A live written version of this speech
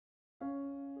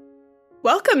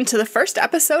Welcome to the first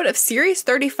episode of Series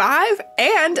 35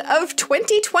 and of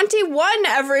 2021,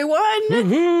 everyone!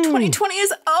 Woohoo! 2020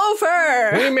 is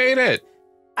over! We made it!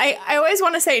 I always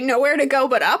want to say nowhere to go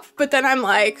but up, but then I'm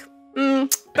like,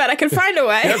 bet I can find a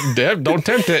way. Yep, Deb, don't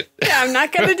tempt it. Yeah, I'm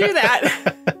not going to do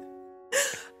that.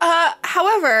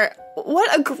 However,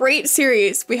 what a great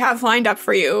series we have lined up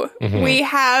for you. Mm-hmm. We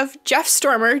have Jeff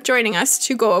Stormer joining us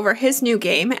to go over his new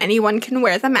game, Anyone Can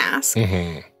Wear the Mask.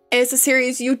 Mm-hmm. It's a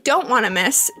series you don't want to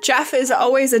miss. Jeff is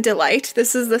always a delight.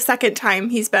 This is the second time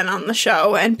he's been on the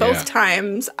show, and both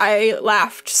times I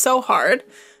laughed so hard.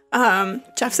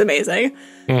 Jeff's amazing.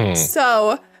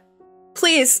 So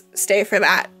please stay for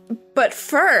that. But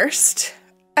first,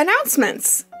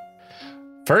 announcements.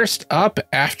 First up,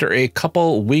 after a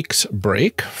couple weeks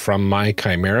break from my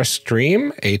Chimera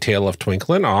stream, A Tale of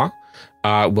Twinkle and Awe,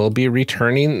 will be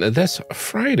returning this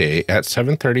Friday at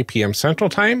 7:30 p.m. Central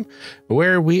Time,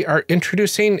 where we are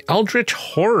introducing Eldritch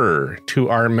Horror to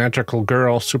our magical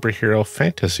girl superhero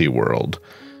fantasy world.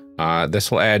 This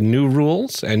will add new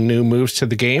rules and new moves to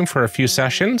the game for a few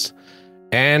sessions,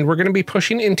 and we're going to be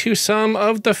pushing into some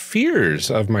of the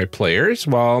fears of my players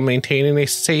while maintaining a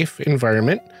safe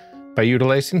environment by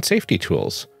utilizing safety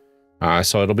tools.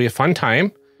 So it'll be a fun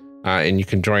time. And you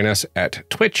can join us at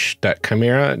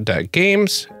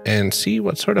twitch.chimera.games and see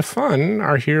what sort of fun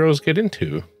our heroes get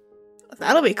into.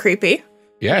 That'll be creepy.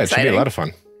 Yeah, it should be a lot of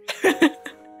fun.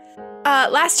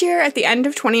 Last year at the end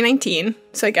of 2019,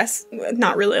 so I guess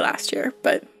not really last year,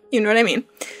 but you know what I mean.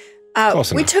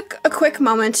 We took a quick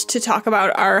moment to talk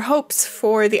about our hopes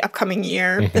for the upcoming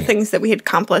year, the things that we had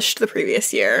accomplished the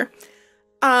previous year.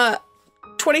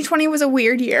 2020 was a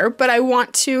weird year, but I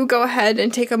want to go ahead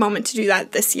and take a moment to do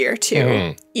that this year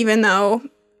too, even though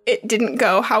it didn't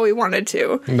go how we wanted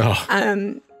to. No.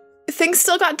 Things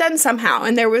still got done somehow,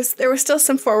 and there was still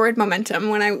some forward momentum.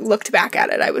 When I looked back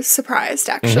at it, I was surprised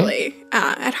actually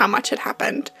at how much had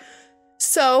happened.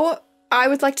 So I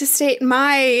would like to state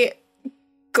my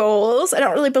goals. I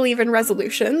don't really believe in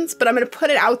resolutions, but I'm going to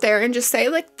put it out there and just say,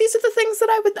 like, these are the things that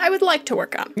I would like to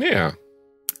work on. Yeah.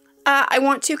 I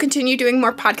want to continue doing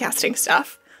more podcasting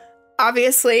stuff.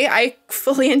 Obviously, I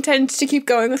fully intend to keep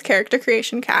going with Character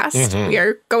Creation Cast. We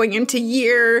are going into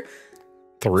year...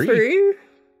 Three?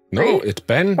 No, it's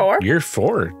been year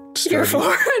 4. Year 4?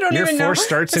 I don't even know. Year 4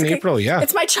 starts in April, yeah.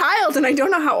 It's my child, and I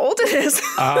don't know how old it is.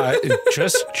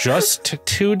 Just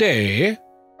today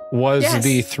was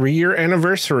the 3-year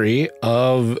anniversary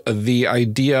of the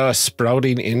idea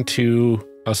sprouting into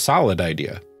a solid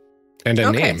idea and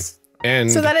a name.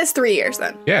 And so that is 3 years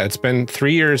then. Yeah, it's been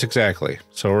 3 years exactly.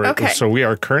 So we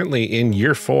are currently in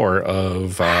year 4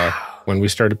 of when we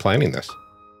started planning this.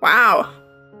 Wow.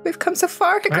 We've come so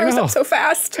far. It grows up so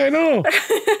fast. I know.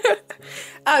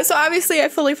 So obviously I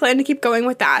fully plan to keep going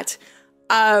with that.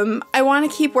 I want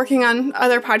to keep working on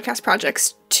other podcast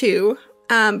projects too.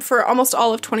 For almost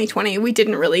all of 2020, we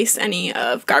didn't release any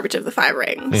of Garbage of the Five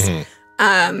Rings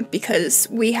because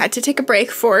we had to take a break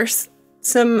for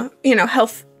some,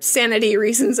 health sanity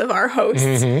reasons of our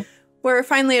hosts. We're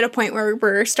finally at a point where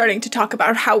we're starting to talk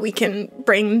about how we can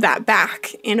bring that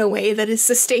back in a way that is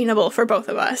sustainable for both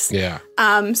of us. Yeah.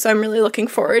 So I'm really looking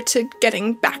forward to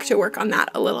getting back to work on that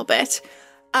a little bit.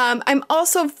 I'm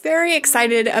also very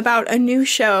excited about a new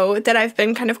show that I've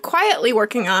been kind of quietly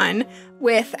working on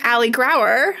with Allie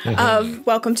Grauer of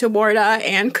Welcome to Warda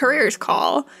and Careers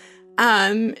Call.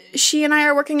 She and I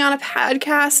are working on a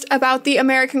podcast about the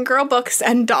American Girl books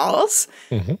and dolls.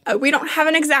 We don't have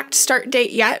an exact start date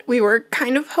yet. We were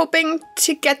kind of hoping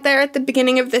to get there at the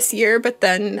beginning of this year, but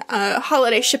then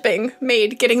holiday shipping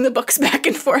made getting the books back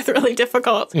and forth really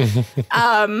difficult.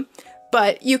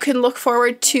 But you can look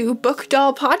forward to Book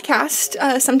Doll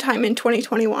Podcast sometime in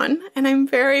 2021, and I'm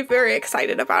very, very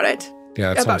excited about it.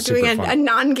 Yeah, that about doing a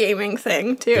non-gaming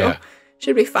thing, too. Yeah.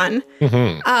 Should be fun.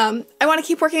 I want to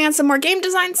keep working on some more game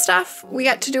design stuff. We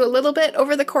got to do a little bit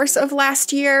over the course of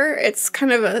last year. It's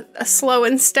kind of a slow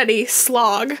and steady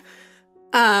slog.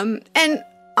 And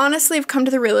honestly, I've come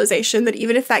to the realization that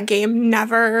even if that game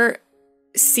never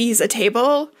sees a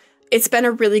table, it's been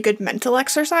a really good mental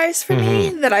exercise for me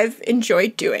that I've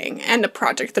enjoyed doing, and a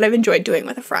project that I've enjoyed doing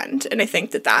with a friend. And I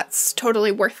think that that's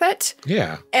totally worth it.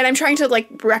 Yeah. And I'm trying to,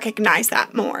 recognize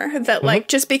that more. That,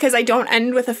 just because I don't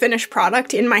end with a finished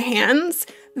product in my hands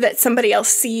that somebody else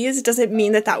sees doesn't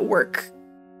mean that work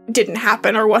didn't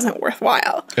happen or wasn't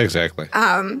worthwhile. Exactly.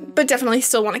 But definitely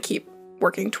still want to keep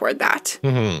working toward that.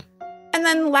 And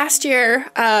then last year,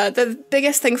 the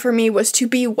biggest thing for me was to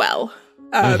be well.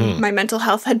 My mental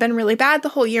health had been really bad the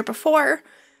whole year before.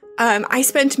 I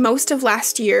spent most of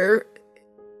last year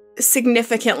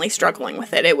significantly struggling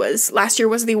with it. Last year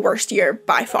was the worst year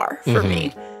by far for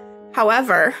me.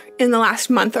 However, in the last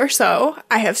month or so,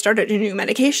 I have started a new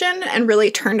medication and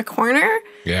really turned a corner.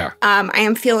 Yeah. I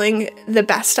am feeling the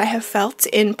best I have felt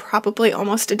in probably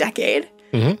almost a decade.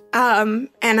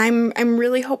 And I'm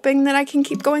really hoping that I can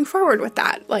keep going forward with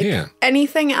that. Like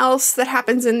anything else that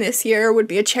happens in this year would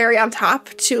be a cherry on top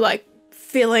to like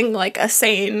feeling like a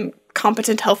sane,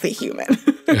 competent, healthy human.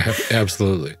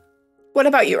 Absolutely. What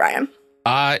about you, Ryan?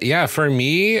 Yeah, for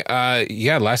me,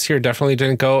 last year definitely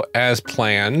didn't go as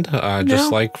planned,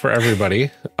 just like for everybody.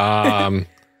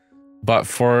 But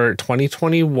for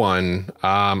 2021,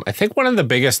 I think one of the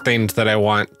biggest things that I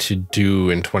want to do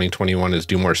in 2021 is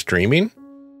do more streaming.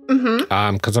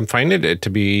 Because I'm finding it to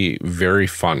be very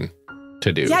fun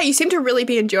to do. Yeah, you seem to really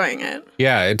be enjoying it.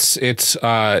 Yeah, it's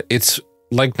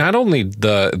like not only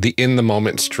the in the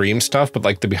moment stream stuff, but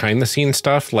like the behind the scenes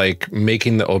stuff, like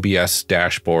making the OBS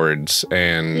dashboards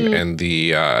and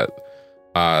the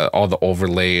all the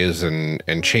overlays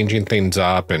and changing things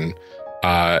up. And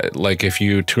like if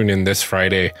you tune in this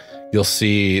Friday, you'll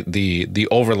see the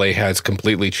overlay has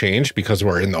completely changed because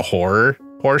we're in the horror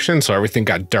portion, so everything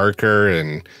got darker,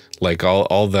 and like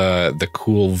all the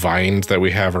cool vines that we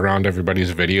have around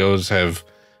everybody's videos have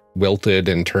wilted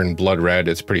and turned blood red.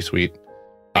 It's pretty sweet.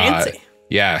 Fancy.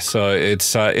 Yeah, so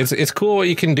it's cool what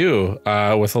you can do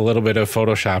with a little bit of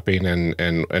photoshopping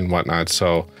and whatnot.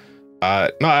 So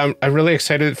no, I'm really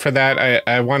excited for that.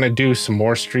 I want to do some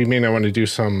more streaming. I want to do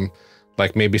some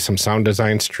like maybe some sound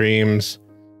design streams,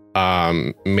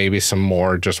 maybe some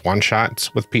more just one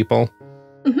shots with people.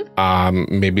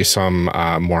 Maybe some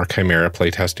more Chimera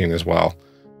playtesting as well.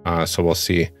 So we'll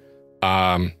see.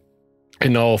 I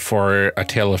know for A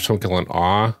Tale of Twinkle and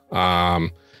Awe,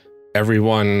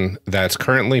 everyone that's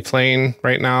currently playing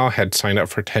right now had signed up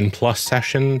for 10 plus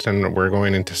sessions, and we're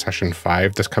going into session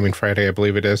 5 this coming Friday, I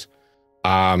believe it is.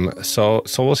 So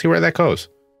we'll see where that goes.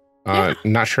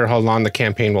 Not sure how long the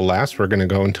campaign will last. We're going to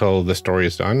go until the story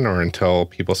is done or until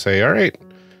people say, all right,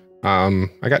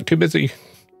 I got too busy.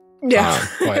 Yeah.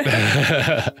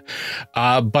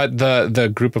 But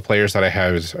the group of players that I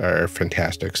have are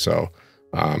fantastic. So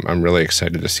I'm really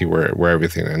excited to see where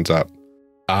everything ends up.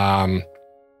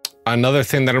 Another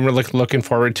thing that I'm really looking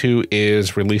forward to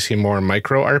is releasing more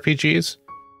micro RPGs.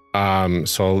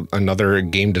 So another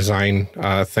game design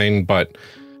thing, but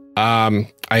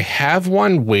I have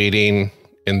one waiting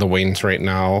in the wings right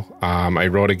now. I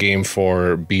wrote a game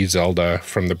for B Zelda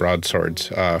from the Broadswords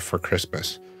for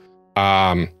Christmas.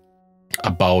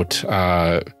 About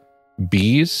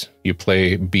bees. You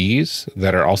play bees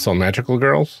that are also magical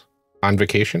girls on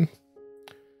vacation.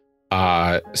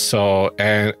 So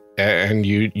and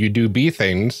you do bee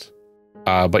things,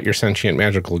 but you're sentient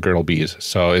magical girl bees.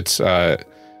 So it's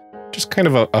just kind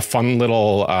of a fun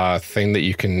little thing that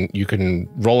you can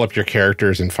roll up your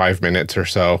characters in 5 minutes or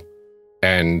so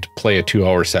and play a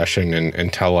 2-hour session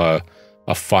and tell a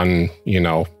fun,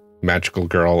 magical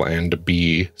girl and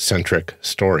bee centric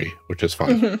story, which is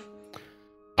fun.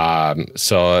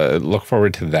 So look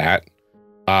forward to that.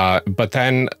 But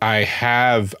then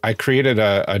I created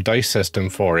a dice system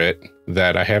for it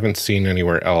that I haven't seen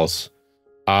anywhere else,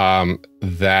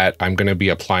 that I'm going to be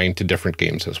applying to different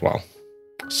games as well.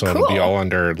 So It'll be all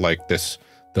under like this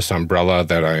umbrella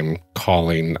that I'm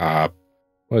calling, what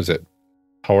is it?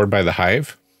 Powered by the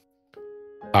Hive.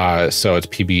 So it's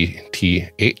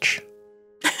PBTH,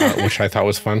 which I thought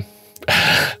was fun.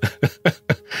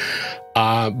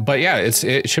 But yeah,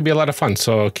 it should be a lot of fun.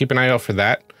 So keep an eye out for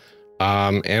that.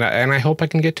 And I hope I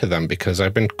can get to them because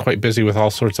I've been quite busy with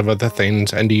all sorts of other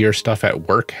things. End of year stuff at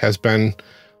work has been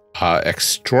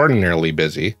extraordinarily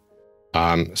busy.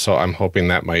 So I'm hoping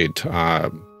that might,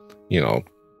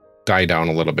 die down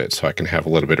a little bit so I can have a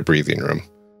little bit of breathing room.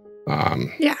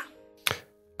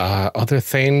 Other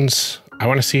things, I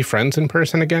want to see friends in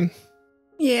person again.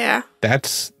 Yeah.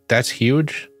 That's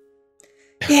huge.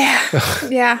 Yeah.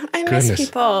 Yeah. I miss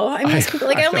people. I miss people.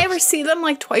 Like I only ever see them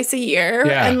like twice a year.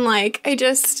 Yeah. And like it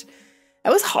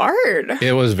was hard.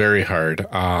 It was very hard.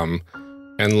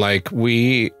 And like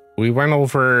we went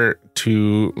over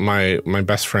to my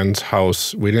best friend's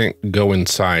house. We didn't go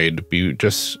inside. We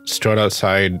just stood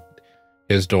outside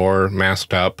his door,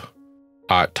 masked up,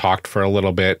 talked for a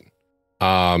little bit.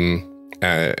 And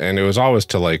it was always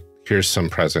to like, here's some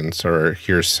presents or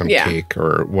here's some cake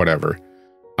or whatever.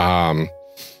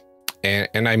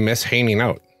 And I miss hanging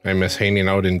out. I miss hanging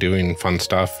out and doing fun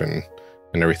stuff and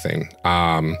everything.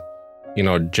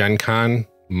 Gen Con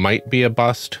might be a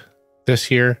bust this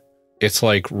year. It's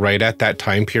like right at that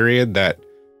time period that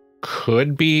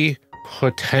could be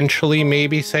potentially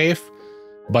maybe safe,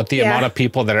 but the amount of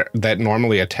people that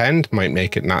normally attend might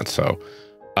make it not so.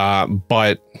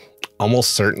 But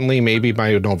almost certainly maybe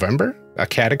by November, a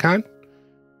Catacon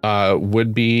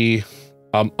would be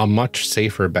a much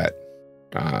safer bet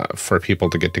for people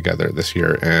to get together this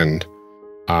year. And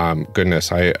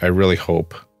goodness, I really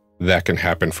hope that can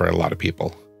happen for a lot of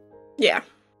people. Yeah.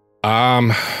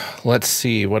 Let's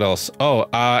see what else. Oh,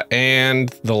 and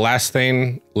the last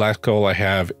goal I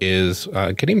have is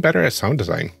getting better at sound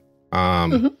design.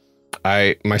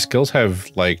 My skills have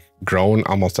like grown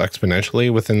almost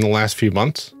exponentially within the last few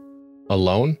months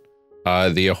alone.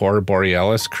 The Horror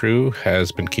Borealis crew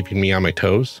has been keeping me on my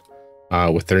toes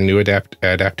with their new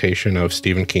adaptation of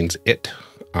Stephen King's It,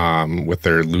 with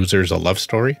their Losers, a Love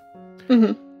Story.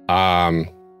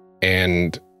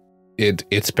 And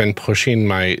it's been pushing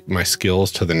my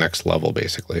skills to the next level,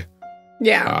 basically.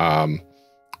 Yeah.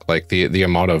 Like the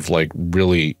amount of like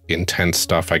really intense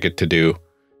stuff I get to do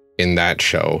in that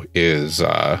show is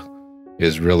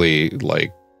really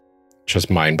like just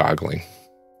mind-boggling.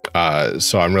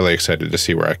 So I'm really excited to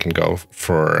see where I can go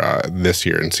for this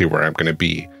year and see where I'm going to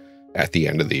be at the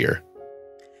end of the year.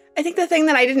 I think the thing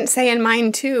that I didn't say in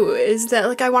mine too is that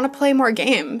like I want to play more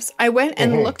games. I went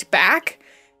and looked back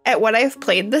at what I've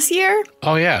played this year.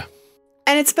 Oh yeah.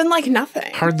 And it's been like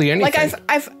nothing. Hardly anything. Like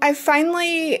I've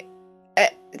finally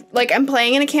like I'm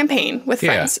playing in a campaign with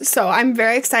friends. So I'm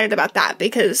very excited about that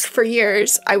because for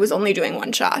years I was only doing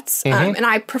one shots. And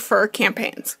I prefer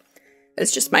campaigns.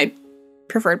 It's just my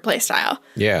preferred play style.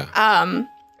 Yeah.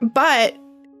 But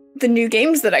the new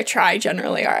games that I try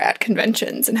generally are at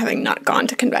conventions, and having not gone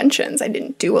to conventions, I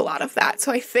didn't do a lot of that.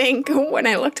 So I think when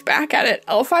I looked back at it,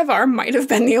 L5R might have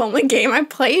been the only game I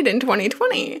played in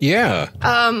 2020. Yeah.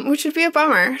 Which would be a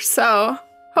bummer. So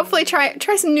hopefully try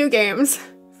some new games.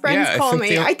 Friends call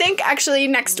me. I think actually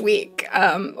next week,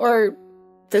 or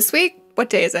this week. What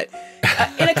day is it?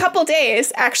 In a couple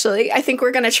days, actually, I think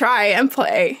we're going to try and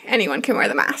play Anyone Can Wear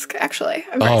the Mask, actually.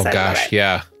 I'm very excited about it.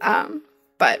 Yeah.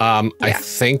 I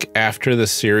think after the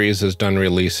series is done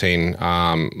releasing,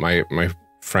 my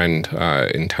friend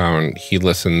in town, he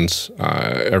listens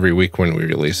every week when we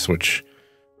release, which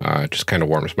just kind of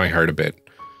warms my heart a bit.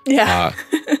 Yeah.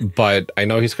 But I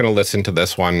know he's going to listen to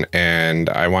this one, and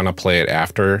I want to play it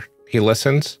after he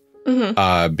listens,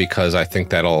 because I think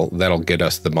that'll get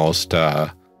us the most,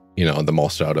 the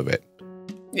most out of it.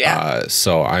 Yeah.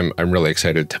 So I'm really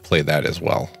excited to play that as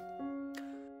well.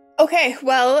 Okay,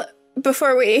 well,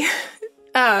 before we,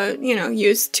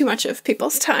 use too much of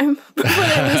people's time, before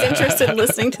they lose interest in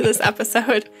listening to this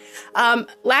episode,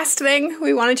 last thing,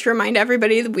 we wanted to remind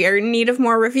everybody that we are in need of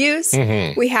more reviews.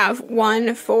 We have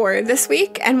one for this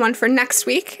week and one for next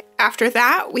week. After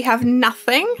that, we have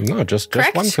nothing. No, just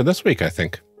one for this week, I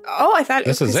think. Oh, I thought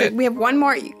this is it. We have one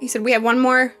more. You said we have one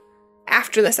more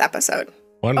after this episode.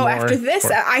 One more. After this?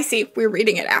 I see. We're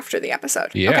reading it after the episode.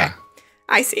 Yeah. Okay.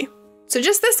 I see. So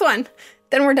just this one.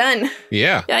 Then we're done.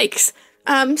 Yeah. Yikes.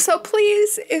 So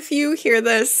please, if you hear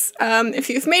this, if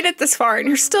you've made it this far and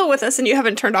you're still with us and you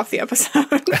haven't turned off the episode,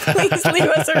 please leave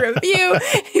us a review,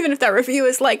 even if that review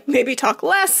is like, maybe talk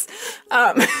less.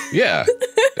 Yeah.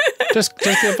 Just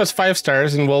give us 5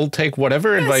 stars and we'll take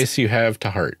whatever advice you have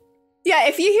to heart.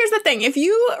 Yeah, here's the thing. If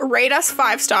you rate us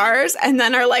 5 stars and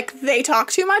then are like, they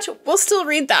talk too much, we'll still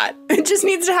read that. It just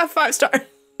needs to have 5 stars.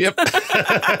 Yep. You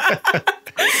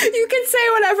can say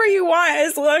whatever you want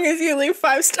as long as you leave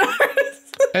 5 stars.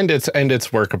 and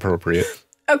it's work appropriate.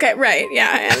 Okay, right.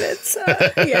 Yeah, and it's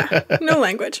no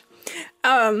language.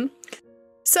 So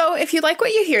if you like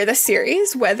what you hear this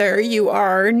series, whether you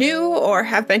are new or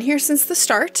have been here since the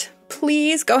start,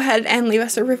 please go ahead and leave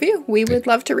us a review. We would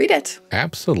love to read it.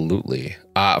 Absolutely.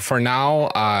 For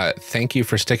now, thank you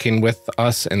for sticking with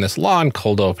us in this long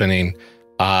cold opening.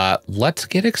 Let's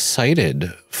get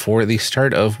excited for the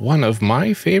start of one of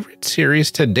my favorite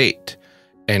series to date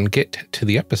and get to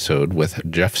the episode with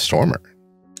Jeff Stormer.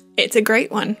 It's a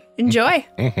great one. Enjoy.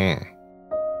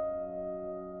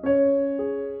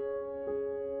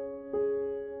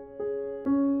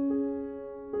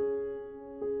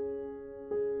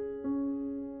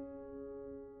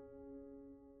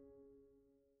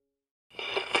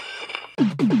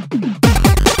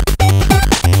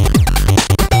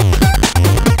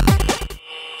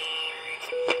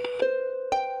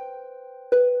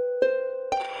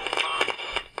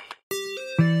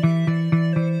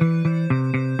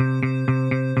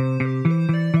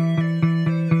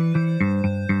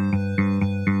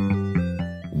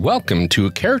 Welcome to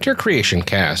Character Creation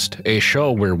Cast, a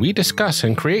show where we discuss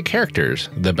and create characters,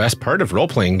 the best part of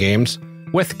role-playing games,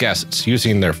 with guests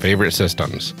using their favorite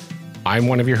systems. I'm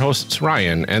one of your hosts,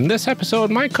 Ryan, and this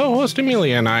episode, my co-host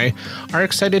Amelia and I are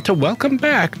excited to welcome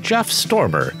back Jeff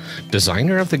Stormer,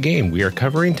 designer of the game we are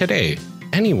covering today,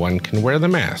 Anyone Can Wear the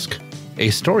Mask, a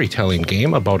storytelling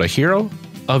game about a hero,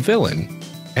 a villain,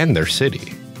 and their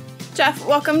city. Jeff,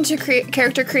 welcome to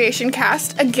Character Creation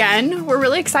Cast again. We're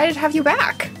really excited to have you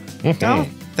back. Mm-hmm. Oh,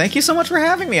 thank you so much for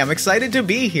having me. I'm excited to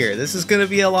be here. This is going to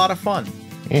be a lot of fun.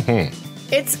 Mm-hmm.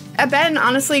 It's been,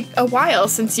 honestly, a while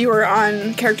since you were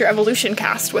on Character Evolution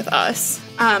Cast with us.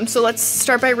 So let's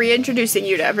start by reintroducing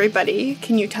you to everybody.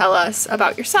 Can you tell us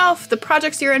about yourself, the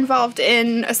projects you're involved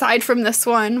in, aside from this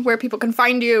one, where people can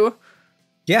find you?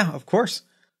 Yeah, of course.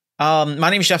 My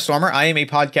name is Jeff Stormer. I am a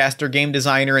podcaster, game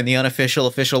designer, and the unofficial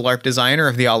official LARP designer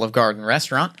of the Olive Garden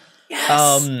restaurant. Yes.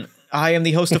 I am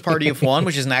the host of Party of One,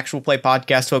 which is an actual play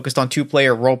podcast focused on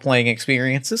two-player role-playing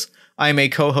experiences. I am a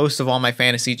co-host of All My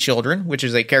Fantasy Children, which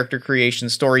is a character creation,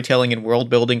 storytelling, and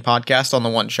world-building podcast on the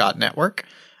One Shot Network.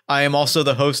 I am also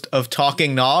the host of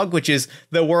Talking Nog, which is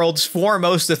the world's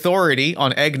foremost authority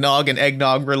on eggnog and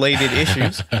eggnog-related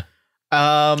issues.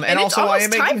 And also, it's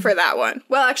almost time for that one.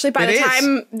 Well, actually, by the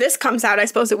time this comes out, I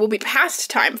suppose it will be past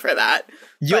time for that.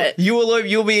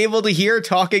 You'll be able to hear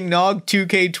Talking Nog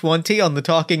 2K20 on the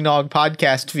Talking Nog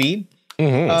podcast feed,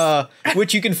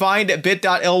 which you can find at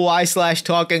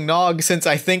bit.ly/talkingnog, since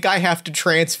I think I have to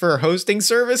transfer hosting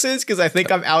services because I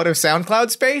think I'm out of SoundCloud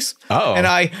space. Oh. And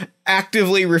I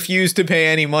actively refuse to pay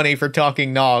any money for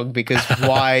Talking Nog because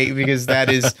why? Because that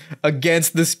is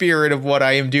against the spirit of what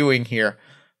I am doing here.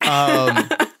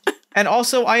 And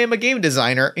also, I am a game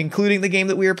designer, including the game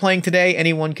that we are playing today,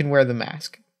 Anyone Can Wear the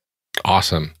Mask.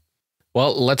 Awesome.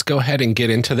 Well, let's go ahead and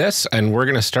get into this, and we're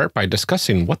going to start by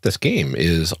discussing what this game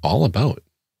is all about.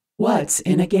 What's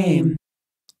in a game?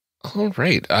 All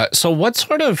right. So what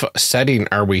sort of setting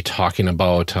are we talking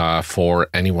about for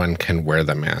Anyone Can Wear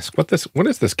the Mask? What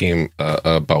is this game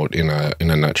about in a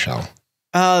nutshell?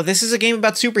 This is a game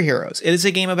about superheroes. It is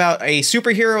a game about a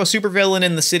superhero, a supervillain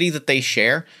in the city that they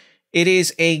share. It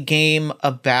is a game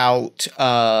about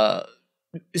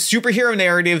superhero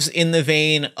narratives in the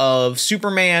vein of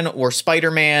Superman or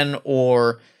Spider-Man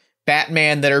or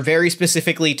Batman that are very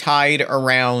specifically tied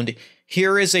around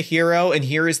here is a hero and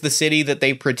here is the city that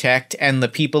they protect and the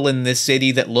people in this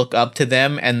city that look up to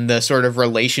them and the sort of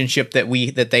relationship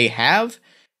that they have.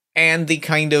 And the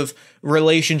kind of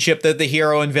relationship that the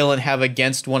hero and villain have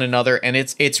against one another. And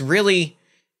it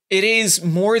is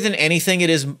more than anything, it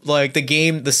is like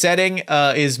the setting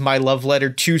is my love letter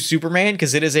to Superman,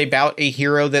 because it is about a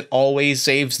hero that always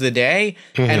saves the day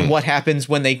and what happens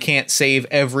when they can't save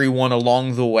everyone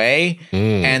along the way.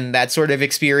 And that sort of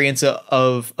experience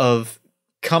of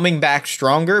coming back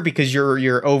stronger because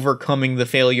you're overcoming the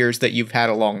failures that you've had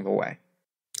along the way.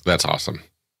 That's awesome.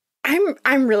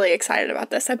 I'm really excited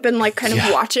about this. I've been kind of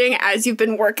watching as you've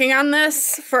been working on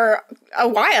this for a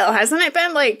while, hasn't it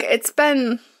been? It's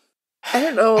been, I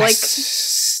don't know,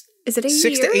 is it a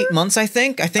 6 to 8 months, I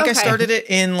think. I think okay. I started it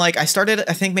in I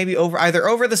think maybe either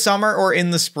over the summer or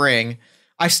in the spring.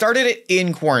 I started it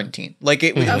in quarantine.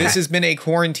 This has been a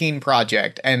quarantine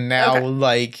project, and now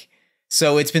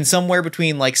so it's been somewhere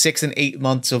between 6 and 8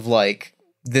 months of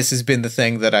this has been the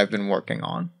thing that I've been working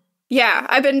on. Yeah,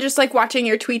 I've been just watching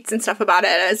your tweets and stuff about it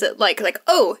as it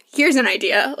oh, here's an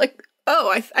idea.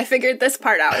 I figured this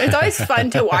part out. It's always fun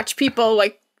to watch people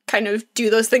kind of do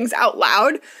those things out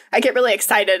loud. I get really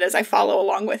excited as I follow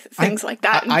along with things like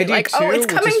that and I be too, oh, it's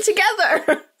coming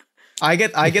together. I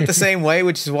get the same way,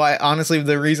 which is why honestly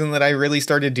the reason that I really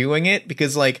started doing it,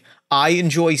 because I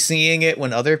enjoy seeing it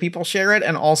when other people share it,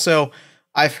 and also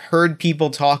I've heard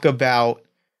people talk about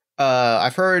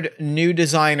I've heard new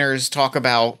designers talk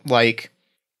about it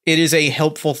is a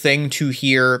helpful thing to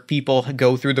hear people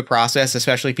go through the process,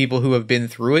 especially people who have been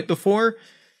through it before.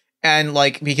 And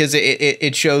because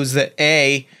it shows that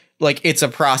it's a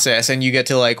process and you get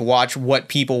to watch what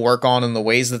people work on and the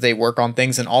ways that they work on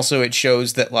things. And also it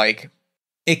shows that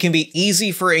it can be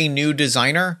easy for a new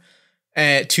designer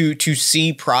to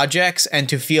see projects and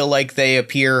to feel like they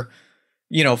appear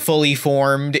fully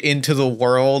formed into the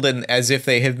world and as if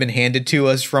they have been handed to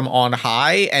us from on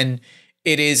high. And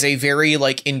it is a very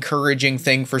encouraging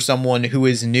thing for someone who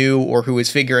is new or who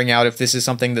is figuring out if this is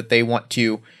something that they want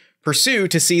to pursue,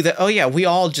 to see that, oh yeah, we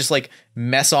all just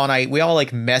mess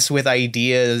with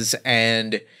ideas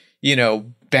and,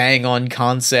 bang on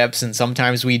concepts. And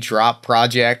sometimes we drop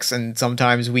projects and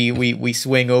sometimes we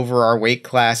swing over our weight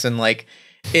class. And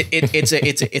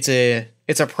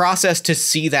it's a process to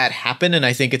see that happen, and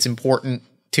I think it's important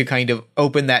to kind of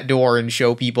open that door and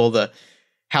show people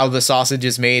how the sausage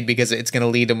is made, because it's going to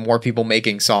lead to more people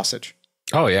making sausage.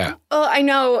 Oh, yeah. Well, I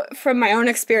know from my own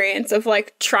experience of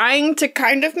like trying to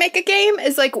kind of make a game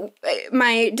is like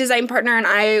my design partner and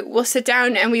I will sit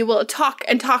down and we will talk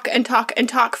and talk and talk and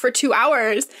talk for 2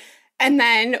 hours. And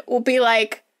then we'll be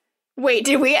like, wait,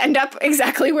 did we end up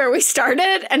exactly where we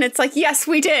started? And it's like, yes,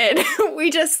 we did.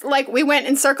 We just like, we went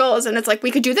in circles and it's like,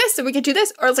 we could do this and we could do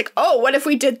this. Or it's like, oh, what if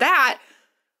we did that?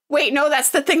 Wait, no,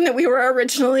 that's the thing that we were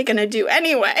originally going to do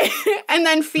anyway. And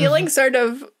then feeling sort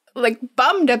of like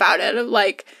bummed about it of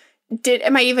like,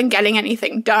 am I even getting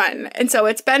anything done? And so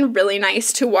it's been really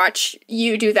nice to watch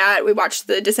you do that. We watched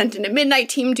the Descent into Midnight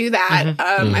team do that.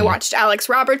 I watched Alex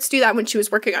Roberts do that when she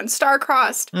was working on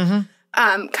Starcrossed.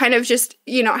 Kind of just,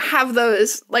 you know, have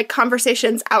those like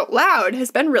conversations out loud has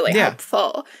been really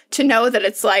helpful to know that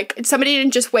it's like somebody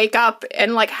didn't just wake up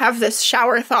and like have this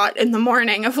shower thought in the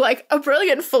morning of like a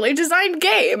brilliant fully designed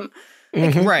game.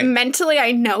 Like, right. Mentally,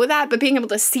 I know that, but being able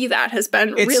to see that has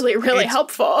been really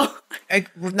helpful.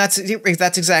 That's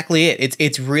exactly it.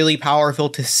 It's really powerful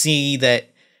to see that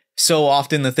so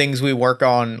often the things we work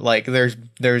on, like there's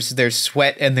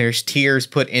sweat and there's tears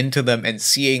put into them, and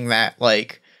seeing that,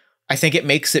 like, I think it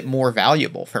makes it more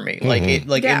valuable for me. Like it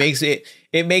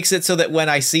makes it so that when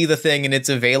I see the thing and it's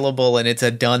available and it's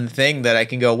a done thing, that I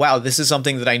can go, wow, this is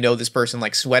something that I know this person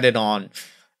like sweated on.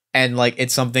 And like,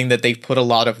 it's something that they've put a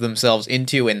lot of themselves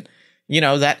into, and you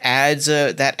know, that adds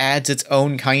its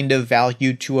own kind of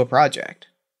value to a project.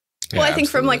 Well, I think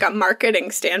from like a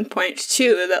marketing standpoint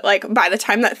too, that like by the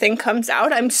time that thing comes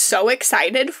out, I'm so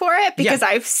excited for it because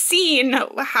I've seen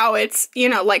how it's, you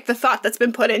know, like the thought that's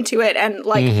been put into it, and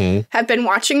like have been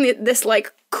watching this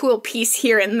like cool piece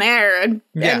here and there, and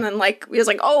then like it was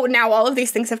like, oh, now all of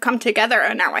these things have come together,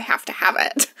 and now I have to have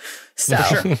it. So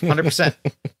sure, 100%.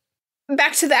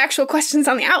 Back to the actual questions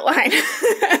on the outline.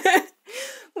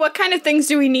 What kind of things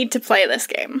do we need to play this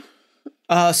game?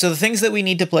 So the things that we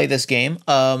need to play this game,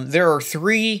 there are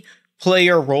 3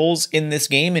 player roles in this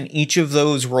game, and each of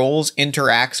those roles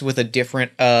interacts with a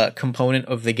different component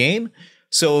of the game.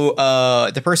 So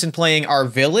the person playing our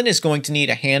villain is going to need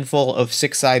a handful of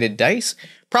 6-sided dice,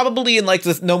 probably in like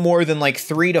no more than like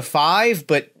 3 to 5,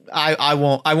 but I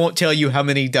won't tell you how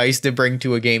many dice to bring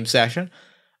to a game session.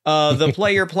 The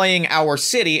player playing our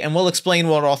city, and we'll explain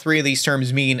what all 3 of these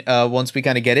terms mean once we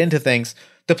kind of get into things.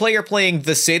 The player playing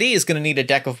the city is going to need a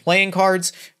deck of playing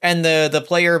cards, and the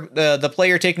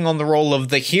player taking on the role of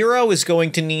the hero is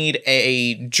going to need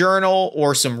a journal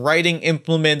or some writing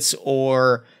implements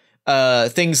or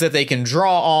things that they can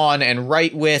draw on and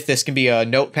write with. This can be a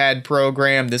notepad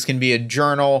program. This can be a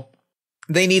journal.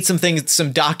 They need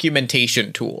some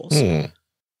documentation tools.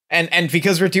 And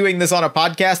because we're doing this on a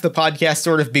podcast, the podcast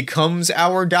sort of becomes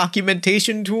our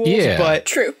documentation tools. Yeah, but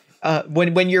true.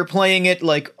 When you're playing it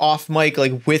like off mic,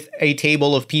 like with a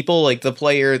table of people, like the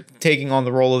player taking on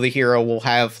the role of the hero will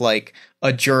have like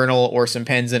a journal or some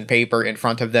pens and paper in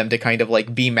front of them to kind of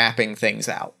like be mapping things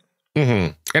out.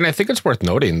 And I think it's worth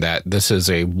noting that this is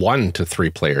a 1 to 3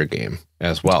 player game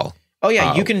as well. Oh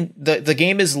yeah, you can. The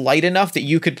game is light enough that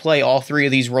you could play all 3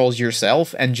 of these roles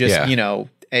yourself and just you know,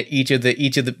 at each of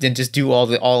the and just do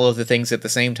all of the things at the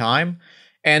same time.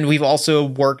 And we've also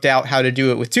worked out how to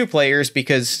do it with 2 players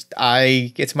because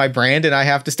it's my brand and I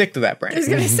have to stick to that brand. I was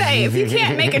going to say, if you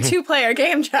can't make a 2-player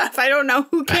game, Jeff, I don't know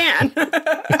who can.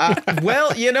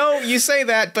 Well, you know, you say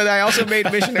that, but I also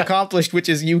made mission accomplished, which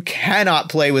is you cannot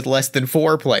play with less than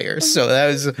 4 players. So that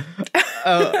was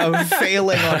a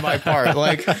failing on my part.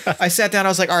 Like, I sat down, I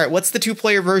was like, all right, what's the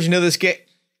 2-player version of this game?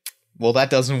 Well,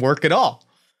 that doesn't work at all.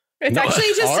 It's actually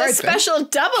just a special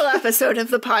double episode of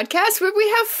the podcast where we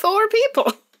have 4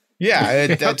 people. Yeah,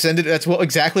 that's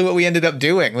exactly what we ended up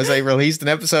doing. Was I released an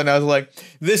episode and I was like,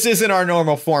 "This isn't our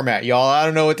normal format, y'all. I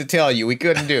don't know what to tell you. We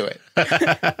couldn't do it."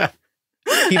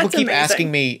 People keep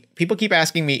asking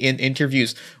me in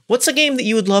interviews, "What's a game that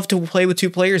you would love to play with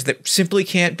 2 players that simply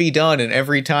can't be done?" And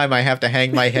every time I have to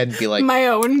hang my head and be like, "My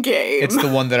own game. It's the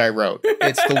one that I wrote.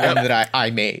 It's the one that I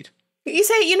made." You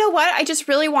say, you know what? I just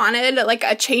really wanted like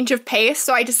a change of pace,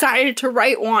 so I decided to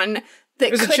write one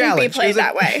that couldn't be played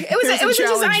that way. It was a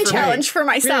design challenge for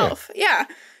myself. Yeah.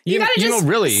 You gotta just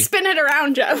really spin it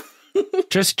around, Jeff.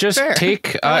 Just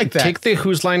take the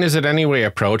whose line is it anyway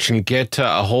approach and get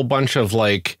a whole bunch of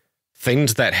like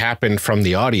things that happened from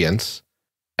the audience,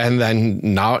 and then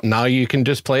now you can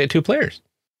just play it 2 players.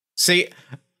 See,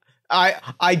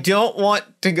 I don't want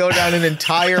to go down an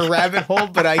entire rabbit hole,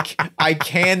 but I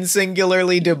can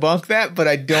singularly debunk that, but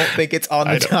I don't think it's on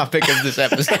the topic of this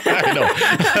episode. I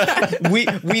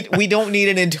know. we don't need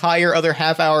an entire other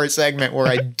half-hour segment where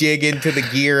I dig into the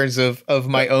gears of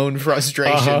my own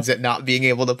frustrations at not being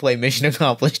able to play Mission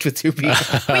Accomplished with two people.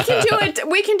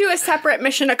 We can do a separate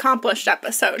Mission Accomplished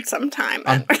episode sometime.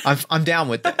 I'm down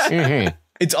with this.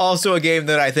 It's also a game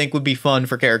that I think would be fun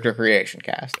for character creation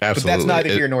cast. Absolutely. But that's neither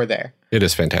here nor there. It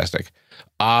is fantastic.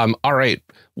 All right.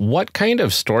 What kind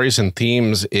of stories and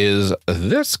themes is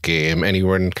this game,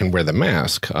 Anyone Can Wear the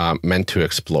Mask, meant to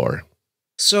explore?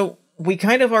 So we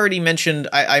kind of already mentioned,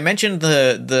 I mentioned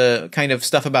the kind of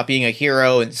stuff about being a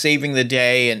hero and saving the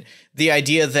day and the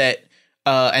idea that,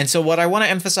 and so what I want to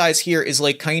emphasize here is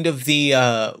like kind of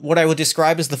the, what I would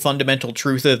describe as the fundamental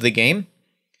truth of the game.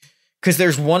 Because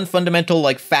there's one fundamental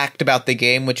like fact about the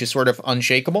game, which is sort of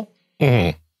unshakable.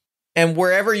 And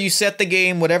wherever you set the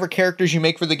game, whatever characters you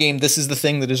make for the game, this is the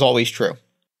thing that is always true.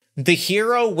 The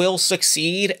hero will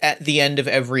succeed at the end of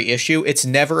every issue. It's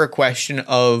never a question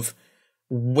of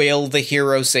will the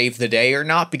hero save the day or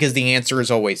not, because the answer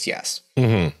is always yes.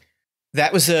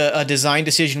 That was a design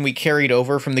decision we carried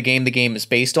over from the game is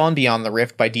based on, Beyond the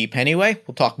Rift by Dee Pennyway.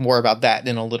 We'll talk more about that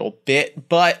in a little bit,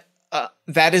 but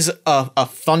that is a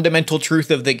fundamental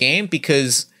truth of the game,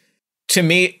 because to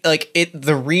me, like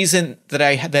the reason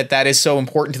that that is so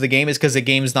important to the game is because the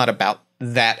game is not about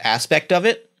that aspect of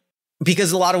it.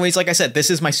 Because a lot of ways, like I said, this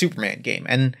is my Superman game,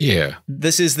 and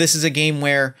this is a game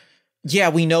where,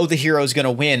 we know the hero is going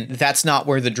to win. That's not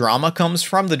where the drama comes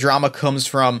from. The drama comes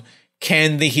from,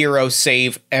 can the hero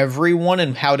save everyone,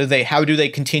 and how do they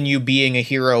continue being a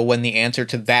hero when the answer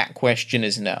to that question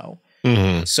is no?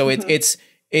 So it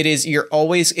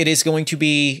is going to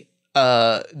be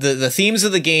the themes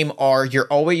of the game are you're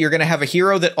going to have a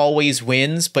hero that always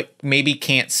wins, but maybe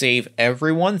can't save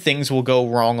everyone. Things will go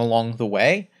wrong along the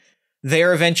way.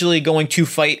 They're eventually going to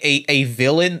fight a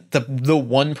villain, the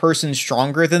one person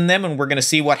stronger than them, and we're going to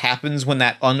see what happens when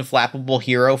that unflappable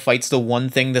hero fights the one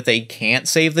thing that they can't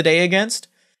save the day against.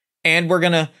 And we're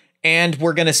going to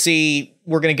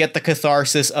get the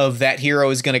catharsis of that hero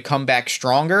is going to come back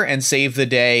stronger and save the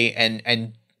day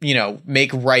and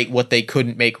make right what they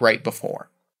couldn't make right before.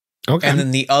 Okay. And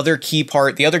then the other key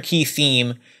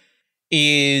theme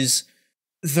is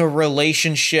the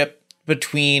relationship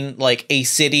between like a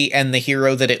city and the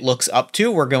hero that it looks up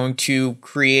to. We're going to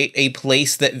create a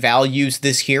place that values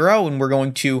this hero, and we're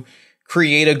going to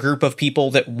create a group of people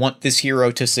that want this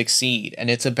hero to succeed. And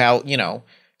it's about,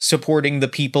 supporting the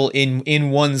people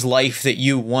in one's life that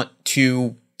you want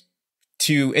to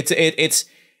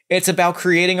it's about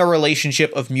creating a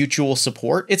relationship of mutual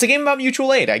support. It's a game about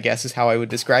mutual aid, I guess, is how I would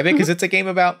describe it, because it's a game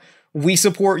about we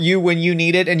support you when you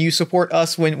need it, and you support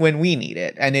us when we need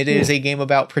it. And it is a game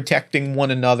about protecting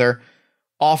one another,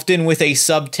 often with a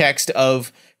subtext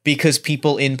of because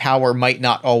people in power might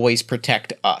not always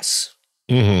protect us.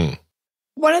 One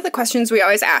of the questions we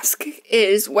always ask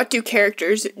is, what do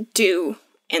characters do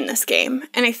in this game?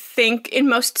 And I think in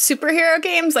most superhero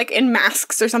games, like in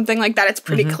Masks or something like that, it's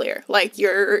pretty clear. Like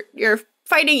you're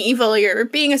fighting evil, you're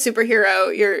being a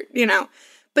superhero,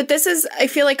 but this is, I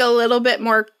feel like, a little bit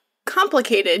more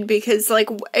complicated, because like,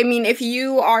 I mean, if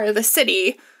you are the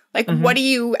city, like what are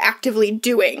you actively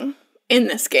doing in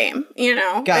this game?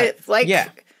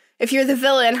 If you're the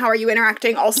villain, how are you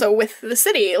interacting also with the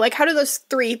city? Like, how do those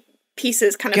three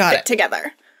pieces kind of fit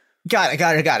together? Got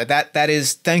it. That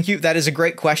is, thank you. That is a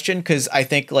great question, because I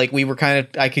think like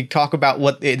I could talk about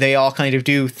what they all kind of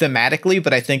do thematically,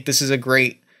 but I think this is a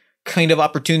great kind of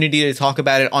opportunity to talk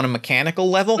about it on a mechanical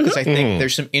level, because I think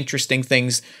there's some interesting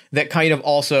things that kind of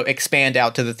also expand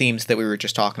out to the themes that we were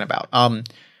just talking about.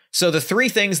 So the three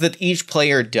things that each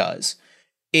player does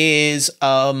is,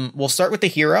 we'll start with the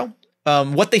hero.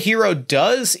 What the hero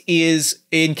does is,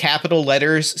 in capital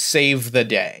letters, save the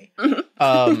day.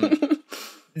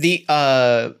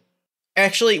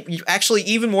 Actually,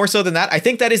 even more so than that, I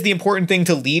think that is the important thing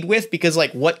to lead with, because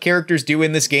like what characters do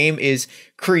in this game is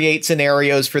create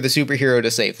scenarios for the superhero to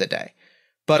save the day.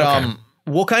 But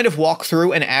we'll kind of walk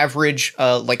through an average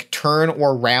like turn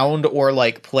or round or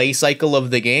like play cycle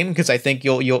of the game, because I think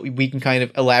we can kind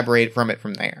of elaborate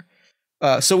from there.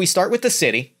 So we start with the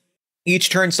city.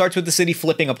 Each turn starts with the city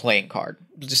flipping a playing card.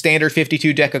 It's a standard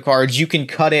 52 deck of cards. You can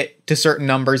cut it to certain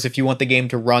numbers if you want the game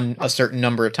to run a certain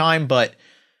number of time, but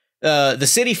the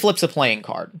city flips a playing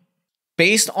card.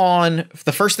 Based on,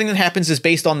 the first thing that happens is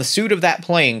based on the suit of that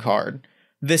playing card,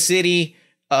 the city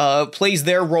plays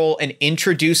their role and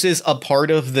introduces a part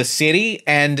of the city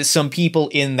and some people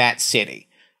in that city.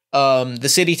 The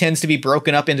city tends to be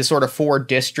broken up into sort of 4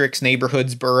 districts,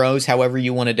 neighborhoods, boroughs, however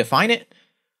you want to define it.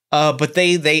 But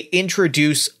they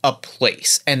introduce a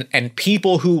place and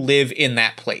people who live in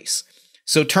that place.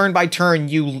 So turn by turn,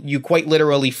 you quite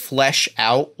literally flesh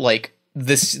out like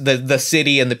the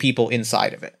city and the people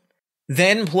inside of it.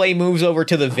 Then play moves over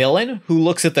to the villain, who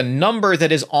looks at the number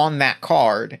that is on that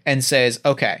card and says,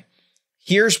 okay,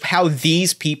 here's how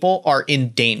these people are in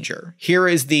danger. Here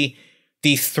is the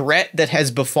threat that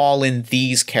has befallen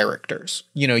these characters.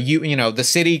 You know, the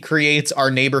city creates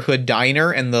our neighborhood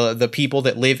diner and the people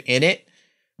that live in it.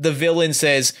 The villain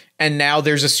says, and now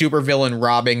there's a supervillain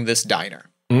robbing this diner.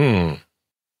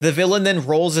 The villain then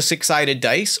rolls a 6-sided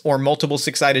dice or multiple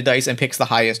 6-sided dice and picks the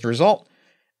highest result.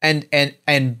 And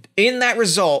in that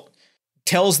result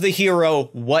tells the hero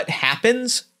what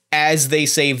happens as they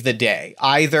save the day.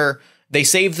 Either they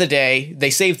save the day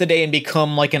and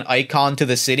become like an icon to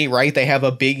the city, right? They have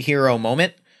a big hero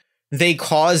moment. They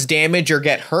cause damage or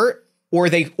get hurt,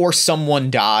 or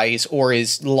someone dies or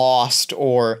is lost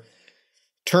or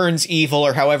turns evil,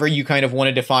 or however you kind of want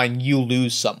to define you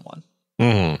lose someone.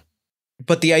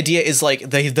 But the idea is like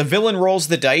the villain rolls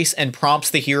the dice and prompts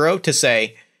the hero to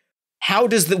say,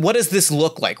 what does this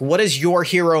look like? What is your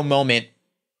hero moment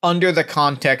under the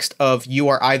context of you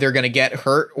are either going to get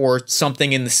hurt or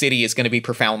something in the city is going to be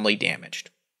profoundly damaged?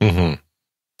 And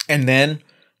then,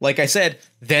 like I said,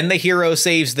 then the hero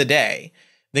saves the day.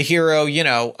 The hero,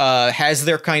 has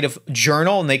their kind of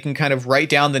journal, and they can kind of write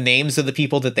down the names of the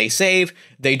people that they save.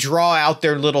 They draw out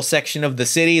their little section of the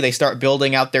city. They start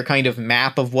building out their kind of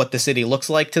map of what the city looks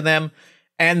like to them.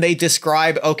 And they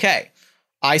describe, okay,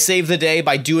 I save the day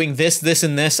by doing this, this,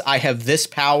 and this. I have this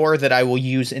power that I will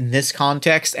use in this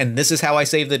context, and this is how I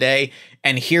save the day.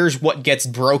 And here's what gets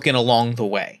broken along the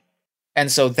way. And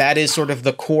so that is sort of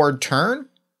the core turn.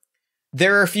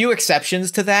 There are a few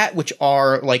exceptions to that, which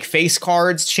are like face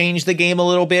cards change the game a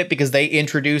little bit because they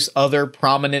introduce other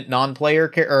prominent non-player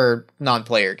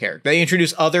characters. They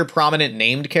introduce other prominent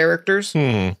named characters.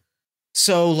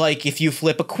 So like if you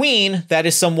flip a queen, that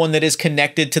is someone that is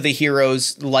connected to the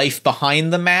hero's life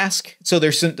behind the mask. So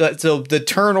so the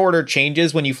turn order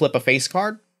changes when you flip a face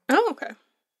card. Oh, okay.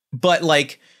 But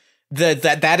like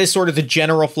that is sort of the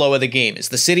general flow of the game. Is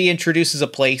the city introduces a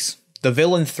place, the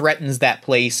villain threatens that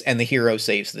place, and the hero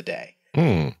saves the day.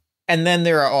 And then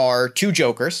there are 2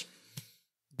 jokers.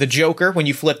 The joker, when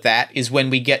you flip that, is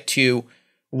when we get to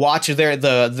watch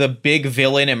the big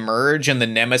villain emerge and the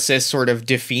nemesis sort of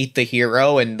defeat the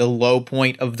hero and the low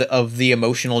point of the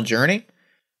emotional journey.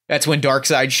 That's when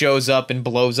Darkseid shows up and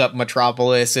blows up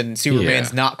Metropolis and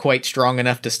Superman's not quite strong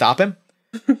enough to stop him.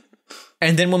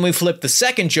 And then when we flip the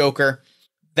second joker,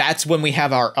 that's when we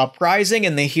have our uprising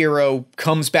and the hero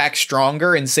comes back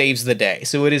stronger and saves the day.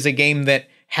 So it is a game that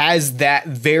has that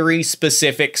very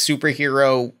specific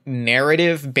superhero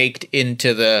narrative baked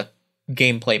into the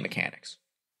gameplay mechanics.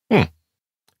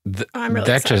 I'm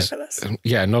really excited for this.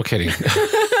 Yeah, no kidding.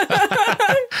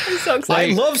 I'm so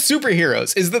excited. I love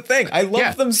superheroes is the thing. I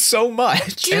love them so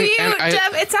much. Do you,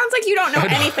 Deb? It sounds like you don't know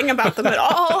anything about them at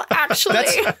all, actually.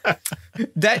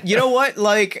 You know what?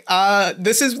 Like,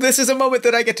 this is a moment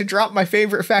that I get to drop my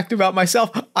favorite fact about myself.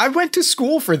 I went to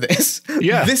school for this.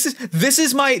 Yeah. This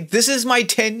is my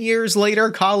 10 years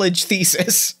later college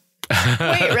thesis.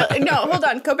 Wait, really? No, hold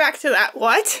on. Go back to that.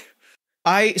 What?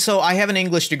 I have an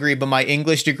English degree, but my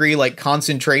English degree, like,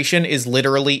 concentration is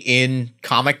literally in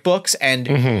comic books,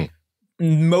 and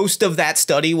most of that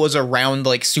study was around,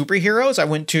 like, superheroes. I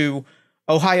went to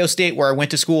Ohio State, where I went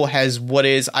to school, has what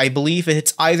is, I believe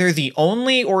it's either the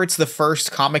only or it's the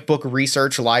first comic book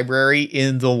research library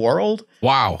in the world.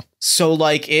 Wow. So,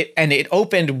 like, it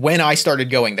opened when I started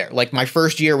going there. Like, my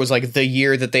first year was, like, the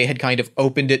year that they had kind of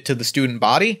opened it to the student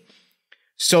body.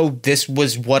 So this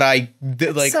was what I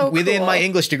like so within my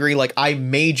English degree. Like I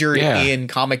majored in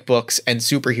comic books and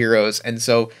superheroes. And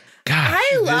so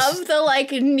I love the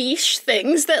like niche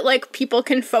things that like people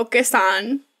can focus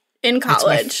on in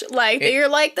college. You're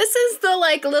like, this is the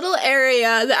like little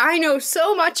area that I know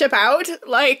so much about.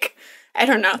 Like, I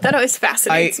don't know. That always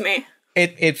fascinates me.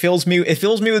 It fills me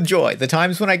with joy. The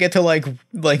times when I get to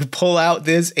like pull out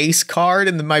this ace card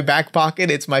in my back pocket,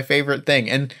 it's my favorite thing.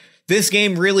 And this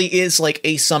game really is like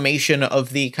a summation of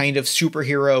the kind of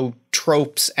superhero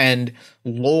tropes and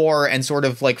lore and sort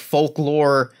of like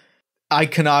folklore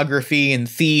iconography and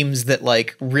themes that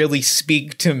like really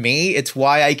speak to me. It's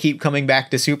why I keep coming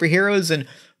back to superheroes, and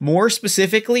more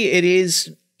specifically,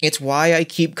 it's why I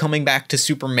keep coming back to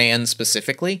Superman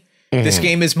specifically. This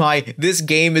game is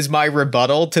my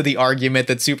rebuttal to the argument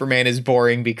that Superman is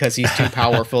boring because he's too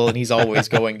powerful and he's always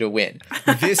going to win.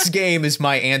 This game is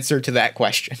my answer to that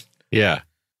question. Yeah.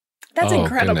 That's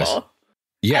incredible. Goodness.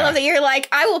 Yeah. I love that you're like,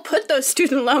 I will put those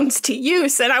student loans to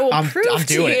use and I will prove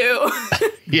to you.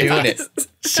 Doing it.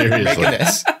 Seriously. Making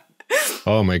this.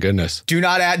 Oh my goodness. Do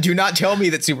not tell me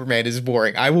that Superman is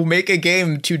boring. I will make a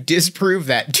game to disprove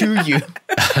that to you.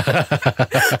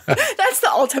 That's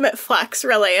the ultimate flex,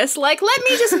 really. It's like, let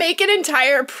me just make an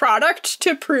entire product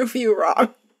to prove you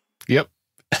wrong. Yep.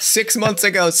 6 months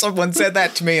ago, someone said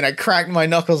that to me and I cracked my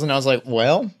knuckles and I was like,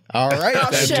 well, all right.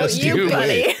 I'll show just you, you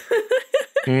buddy.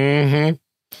 Mm-hmm.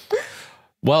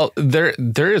 Well,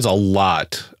 there is a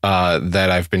lot that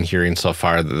I've been hearing so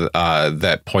far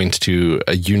that points to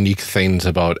unique things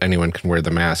about anyone can wear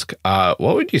the mask. What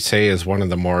would you say is one of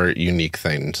the more unique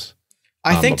things?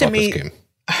 I think to about me, this game?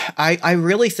 I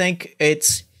really think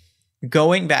it's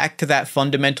going back to that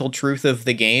fundamental truth of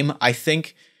the game. I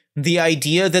think the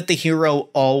idea that the hero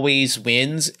always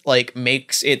wins, like,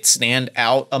 makes it stand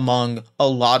out among a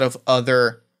lot of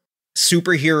other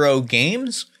superhero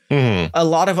games. Mm-hmm. A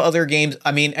lot of other games,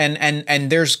 I mean, and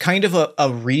there's kind of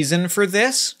a reason for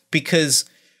this because,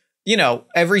 you know,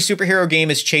 every superhero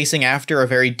game is chasing after a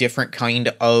very different kind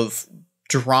of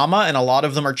drama, and a lot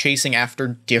of them are chasing after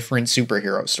different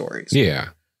superhero stories.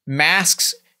 Yeah.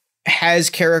 Masks has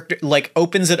character, like,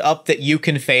 opens it up that you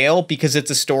can fail because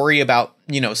it's a story about,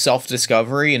 you know,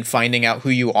 self-discovery and finding out who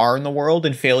you are in the world,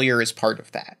 and failure is part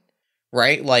of that,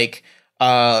 right? Like,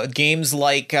 games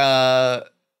like,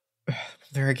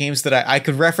 there are games that I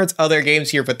could reference other games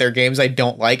here, but they're games I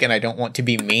don't like and I don't want to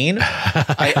be mean.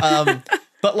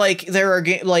 But like there are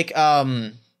games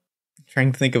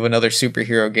trying to think of another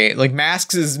superhero game. Like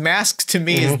Masks to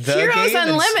me is the Heroes game.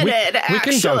 Unlimited. We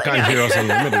can joke on Heroes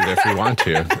Unlimited if you want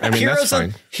to. I mean, that's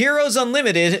fine. Heroes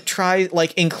Unlimited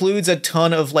includes a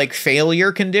ton of like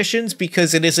failure conditions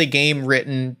because it is a game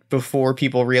written before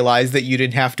people realized that you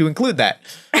didn't have to include that.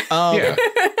 Yeah.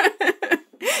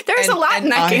 There's a lot in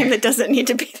that game that doesn't need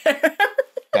to be there.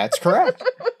 That's correct.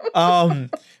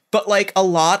 But like a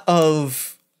lot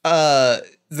of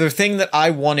the thing that I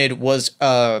wanted was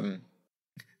the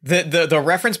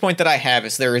reference point that I have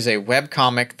is there is a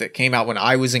webcomic that came out when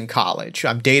I was in college.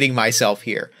 I'm dating myself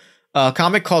here. A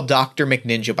comic called Dr.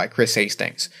 McNinja by Chris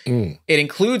Hastings. It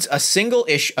includes a single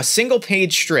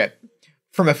page strip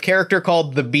from a character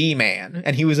called the Bee-Man,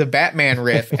 and he was a Batman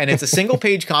riff, and it's a single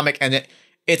page comic, and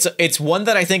it's one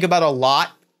that I think about a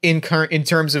lot in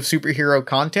terms of superhero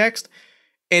context.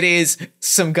 It is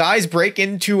some guys break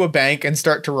into a bank and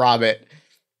start to rob it.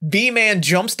 Bee-Man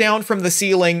jumps down from the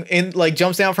ceiling,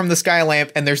 jumps down from the sky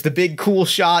lamp, and there's the big cool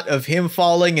shot of him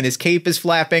falling and his cape is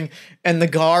flapping, and the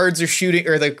guards are shooting,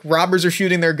 or the robbers are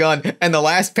shooting their gun, and the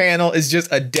last panel is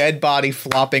just a dead body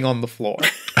flopping on the floor.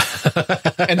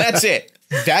 And that's it.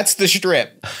 That's the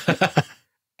strip.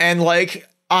 And like,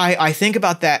 I think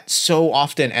about that so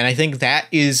often, and I think that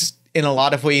is, in a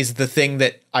lot of ways, the thing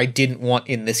that I didn't want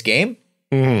in this game.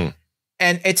 Mm-hmm.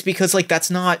 And it's because, like,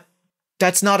 that's not a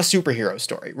superhero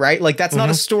story, right? Like, that's not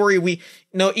a story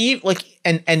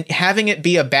and having it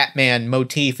be a Batman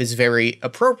motif is very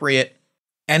appropriate.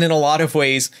 And in a lot of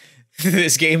ways,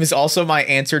 this game is also my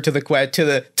answer to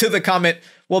the comment,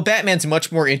 well, Batman's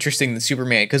much more interesting than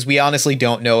Superman because we honestly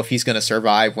don't know if he's going to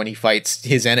survive when he fights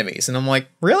his enemies. And I'm like,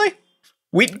 really?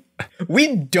 We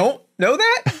don't know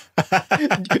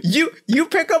that? You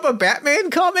pick up a Batman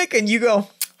comic and you go,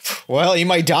 well, he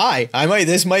might die.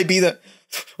 This might be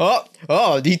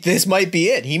this might be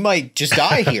it. He might just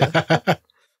die here.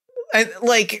 And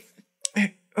like,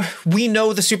 we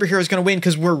know the superhero is going to win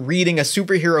because we're reading a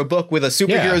superhero book with a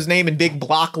superhero's name in big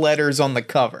block letters on the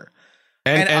cover.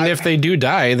 And if they do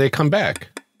die, they come back.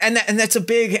 And it's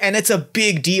a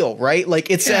big deal, right?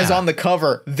 Like it says on the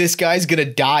cover, this guy's going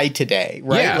to die today,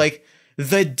 right? Yeah. Like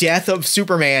the death of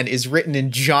Superman is written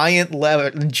in giant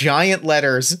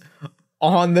letters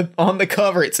on the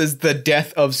cover. It says the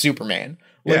death of Superman.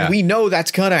 Like we know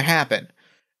that's going to happen.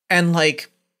 And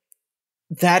like,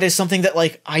 that is something that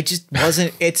like, I just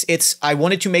wasn't, I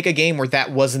wanted to make a game where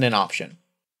that wasn't an option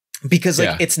because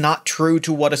like, it's not true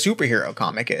to what a superhero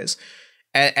comic is.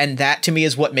 And that to me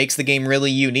is what makes the game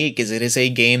really unique, is it is a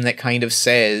game that kind of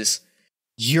says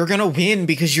you're going to win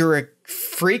because you're a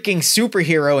freaking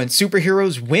superhero and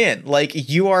superheroes win. Like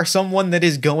you are someone that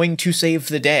is going to save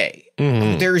the day.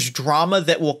 Mm-hmm. There's drama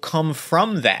that will come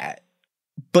from that,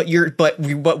 but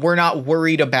we're not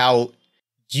worried about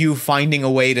you finding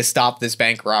a way to stop this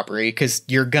bank robbery because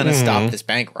you're going to stop this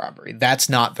bank robbery. That's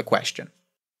not the question.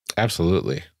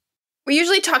 Absolutely. We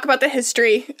usually talk about the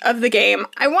history of the game.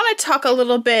 I want to talk a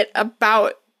little bit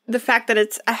about the fact that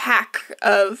it's a hack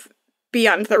of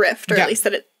Beyond the Rift, or at least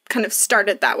that it kind of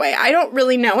started that way. I don't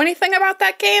really know anything about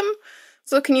that game,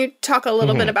 So can you talk a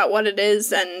little bit about what it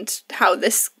is and how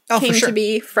this came to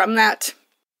be from that?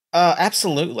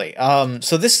 Absolutely.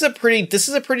 So this is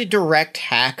a pretty direct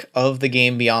hack of the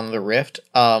game Beyond the Rift,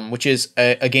 which is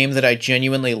a game that I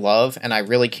genuinely love, and I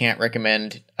really can't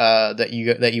recommend that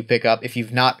you pick up if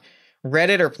you've not read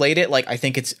it or played it. Like, I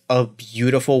think it's a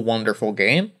beautiful, wonderful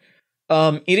game.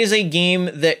 It is a game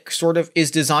that sort of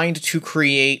is designed to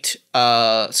create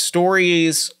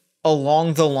stories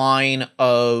along the line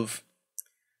of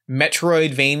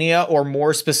Metroidvania, or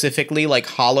more specifically, like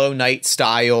Hollow Knight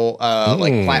style,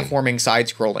 like platforming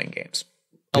side-scrolling games.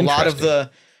 A lot of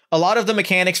the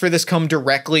mechanics for this come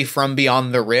directly from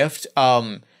Beyond the Rift.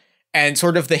 And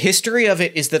sort of the history of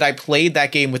it is that I played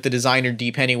that game with the designer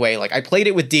D Pennyway. Like, I played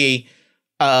it with D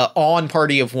on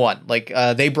Party of One. Like,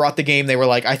 they brought the game. They were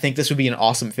like, I think this would be an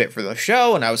awesome fit for the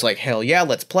show. And I was like, hell yeah,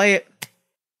 let's play it.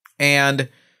 And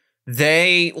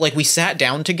we sat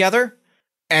down together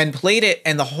and played it,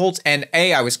 and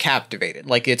A, I was captivated.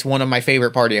 Like, it's one of my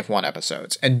favorite Party of One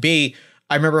episodes. And B,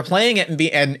 I remember playing it,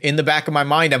 and in the back of my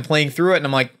mind, I'm playing through it, and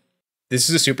I'm like, this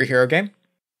is a superhero game.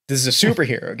 This is a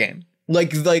superhero game.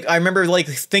 Like I remember like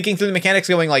thinking through the mechanics,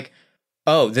 going like,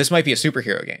 oh, this might be a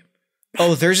superhero game.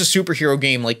 Oh, there's a superhero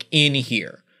game like in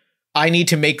here. I need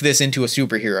to make this into a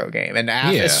superhero game. And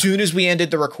as soon as we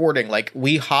ended the recording, like,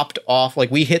 we hopped off, like,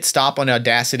 we hit stop on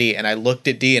Audacity, and I looked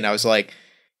at D and I was like,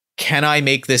 can I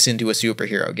make this into a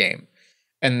superhero game?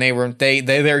 And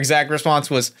their exact response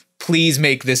was, please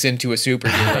make this into a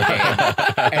superhero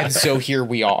game. And so here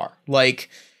we are. Like,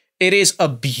 it is a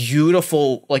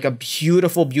beautiful,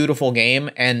 beautiful game.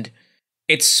 And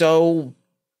it's so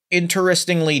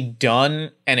interestingly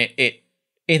done. And it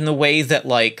in the way that,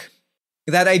 like,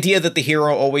 that idea that the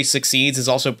hero always succeeds is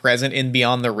also present in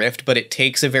Beyond the Rift, but it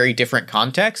takes a very different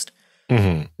context.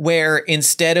 Where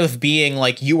instead of being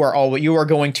like, you are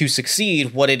going to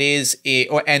succeed, what it is,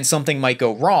 and something might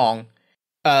go wrong,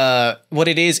 what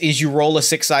it is you roll a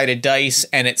 6-sided dice,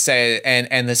 and it says,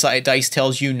 and the dice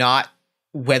tells you not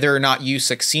whether or not you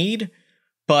succeed,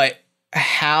 but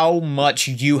how much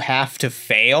you have to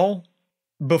fail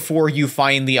before you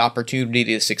find the opportunity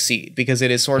to succeed, because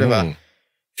it is sort of a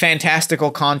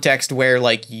fantastical context where,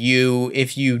 like,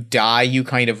 if you die, you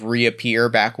kind of reappear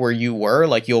back where you were.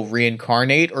 Like, you'll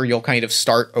reincarnate, or you'll kind of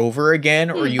start over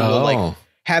again, or you will like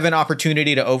have an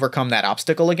opportunity to overcome that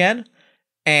obstacle again.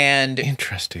 And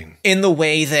interesting in the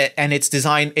way that, and it's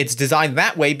designed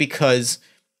that way because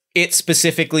it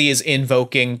specifically is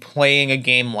invoking playing a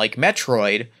game like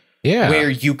Metroid, where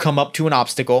you come up to an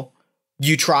obstacle,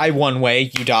 you try one way,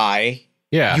 you die.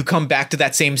 Yeah. You come back to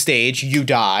that same stage, you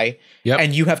die,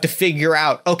 and you have to figure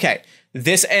out, okay,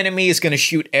 this enemy is going to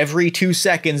shoot every 2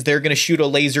 seconds. They're going to shoot a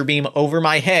laser beam over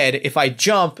my head. If I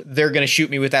jump, they're going to shoot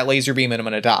me with that laser beam and I'm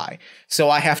going to die. So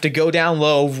I have to go down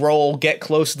low, roll, get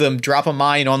close to them, drop a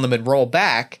mine on them and roll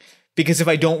back, because if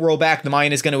I don't roll back, the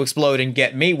mine is going to explode and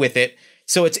get me with it.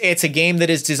 So it's a game that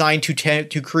is designed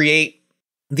to create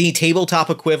the tabletop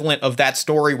equivalent of that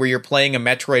story where you're playing a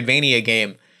Metroidvania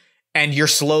game. And you're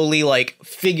slowly, like,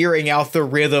 figuring out the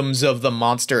rhythms of the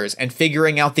monsters and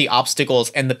figuring out the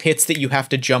obstacles and the pits that you have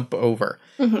to jump over.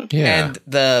 And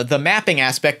the mapping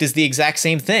aspect is the exact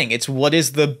same thing. It's what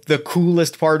is the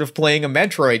coolest part of playing a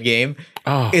Metroid game.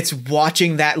 It's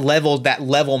watching that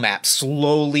level map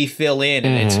slowly fill in.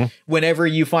 And it's whenever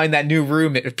you find that new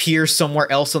room, it appears somewhere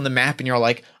else on the map. And you're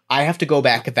like, I have to go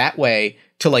back that way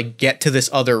to, like, get to this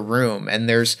other room. And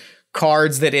there's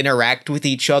cards that interact with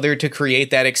each other to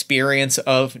create that experience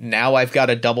of, now I've got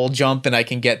a double jump and I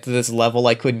can get to this level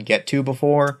I couldn't get to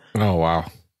before. Oh,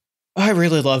 wow. I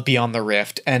really love Beyond the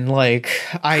Rift, and like,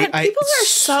 people are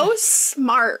so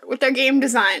smart with their game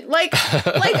design. Like,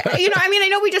 you know, I mean, I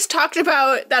know we just talked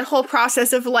about that whole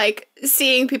process of like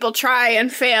seeing people try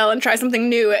and fail and try something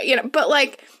new, you know, but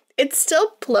like, it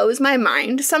still blows my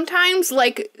mind sometimes,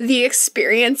 like the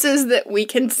experiences that we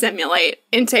can simulate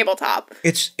in tabletop.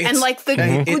 It's like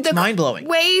the mind-blowing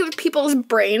way people's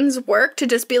brains work to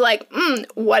just be like,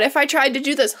 what if I tried to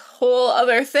do this whole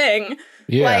other thing?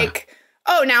 Yeah. Like,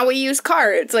 oh, now we use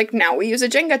cards. Like, now we use a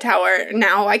Jenga tower.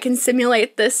 Now I can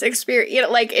simulate this experience. You know,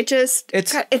 like,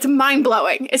 it's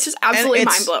mind-blowing. It's just absolutely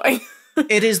mind-blowing.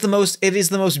 It is the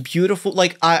most beautiful,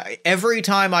 like, every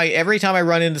time I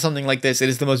run into something like this, it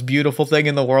is the most beautiful thing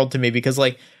in the world to me, because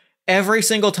like every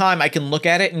single time I can look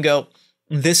at it and go,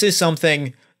 this is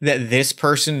something that this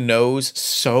person knows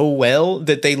so well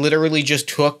that they literally just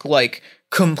took like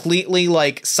completely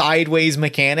like sideways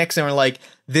mechanics and were like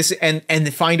this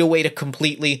and find a way to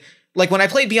completely, like, when I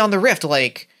played Beyond the Rift,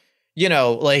 like, you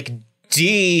know, like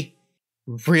D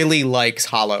really likes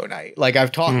Hollow Knight. Like,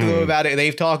 I've talked to them about it.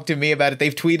 They've talked to me about it.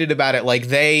 They've tweeted about it. Like,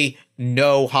 they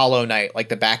know Hollow Knight like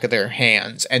the back of their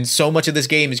hands. And so much of this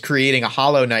game is creating a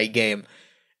Hollow Knight game.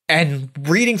 And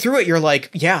reading through it, you're like,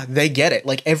 yeah, they get it.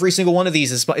 Like every single one of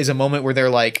these is a moment where they're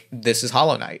like, this is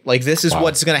Hollow Knight. Like this is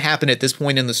what's going to happen at this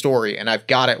point in the story. And I've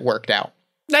got it worked out.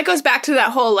 That goes back to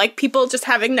that whole, like, people just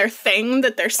having their thing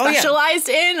that they're specialized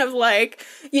in of, like,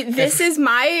 this is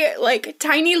my, like,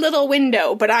 tiny little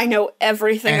window, but I know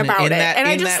everything about it. And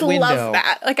I just love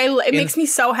that. Like, it makes me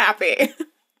so happy.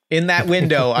 In that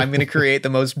window, I'm going to create the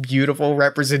most beautiful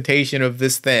representation of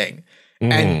this thing.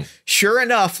 And sure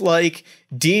enough, like,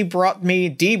 Dee brought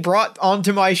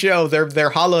onto my show their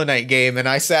Hollow Knight game, and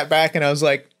I sat back and I was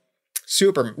like,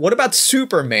 what about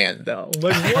Superman, though?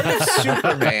 Like, what is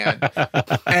Superman?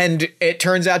 And it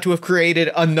turns out to have created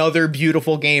another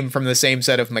beautiful game from the same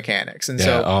set of mechanics. And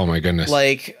so, oh my goodness.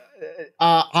 Like,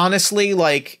 honestly,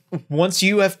 like, once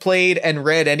you have played and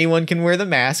read Anyone Can Wear the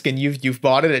Mask, and you've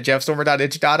bought it at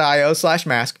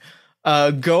jeffstormer.itch.io/mask,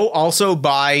 go also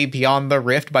buy Beyond the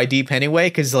Rift by Dee Pennyway,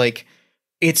 because, like,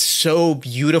 it's so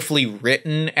beautifully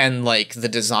written, and like the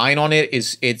design on it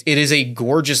is it is a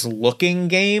gorgeous looking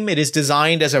game. It is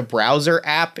designed as a browser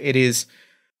app. It's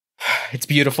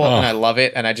beautiful and I love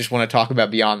it. And I just want to talk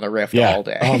about Beyond the Rift all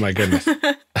day. Oh my goodness.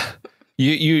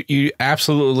 You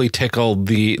absolutely tickled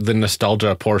the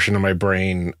nostalgia portion of my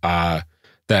brain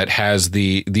that has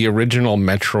the original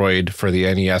Metroid for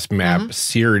the NES map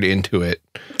seared into it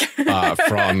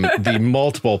from the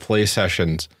multiple play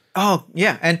sessions. Oh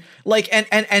yeah. And like,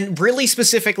 and really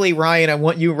specifically, Ryan, I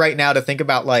want you right now to think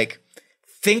about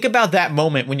that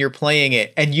moment when you're playing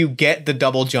it and you get the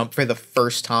double jump for the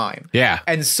first time. Yeah.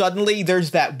 And suddenly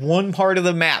there's that one part of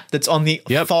the map that's on the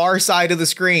far side of the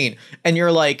screen. And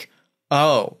you're like,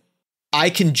 oh, I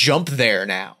can jump there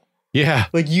now. Yeah.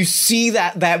 Like you see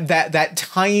that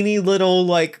tiny little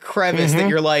like crevice that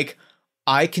you're like,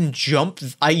 I can jump.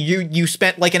 You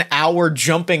spent like an hour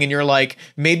jumping and you're like,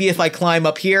 maybe if I climb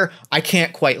up here, I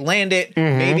can't quite land it.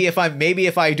 Maybe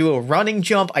if I do a running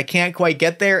jump, I can't quite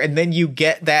get there. And then you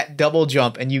get that double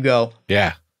jump and you go,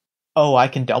 yeah, oh, I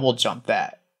can double jump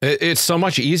that. It's so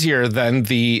much easier than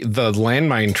the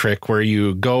landmine trick where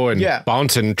you go and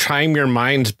bounce and time your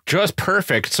mines just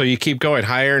perfect. So you keep going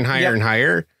higher and higher and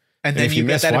higher. And then you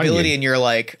get that ability and you're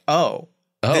like, oh,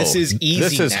 this is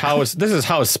easy. This is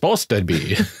how it's supposed to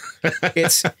be.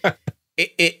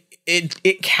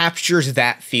 It captures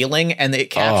that feeling, and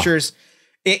it captures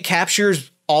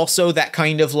also that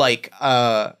kind of like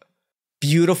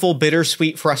beautiful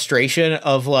bittersweet frustration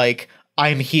of like,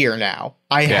 I'm here now.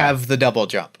 I have the double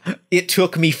jump. It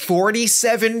took me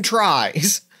 47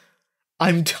 tries.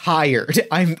 I'm tired.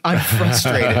 I'm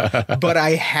frustrated, but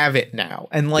I have it now.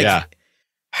 And like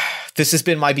this has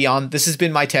been my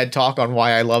TED Talk on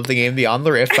why I love the game Beyond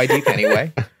the Rift by Dee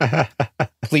Pennyway.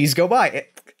 Please go buy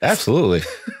it. Absolutely.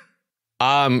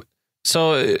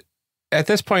 So at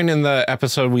this point in the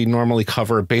episode, we normally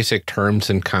cover basic terms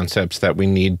and concepts that we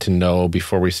need to know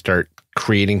before we start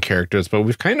creating characters, but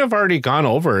we've kind of already gone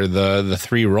over the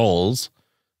three roles,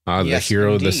 the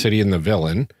hero, indeed, the city, and the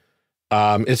villain.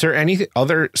 Is there any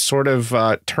other sort of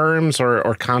terms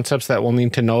or concepts that we'll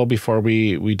need to know before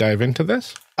we dive into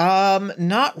this?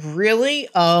 Not really.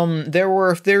 There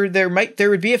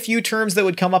would be a few terms that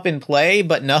would come up in play,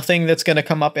 but nothing that's going to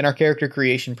come up in our character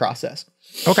creation process.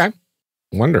 Okay.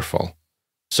 Wonderful.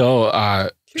 So,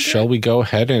 shall we go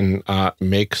ahead and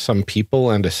make some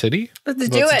people and a city? Let's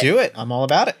do it. I'm all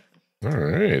about it. All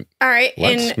right.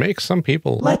 Let's make some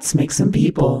people. Let's make some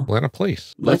people. And a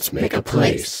place. Let's make a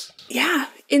place. Yeah.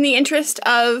 In the interest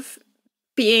of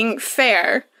being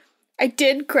fair, I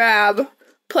did grab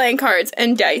playing cards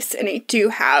and dice, and I do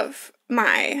have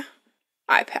my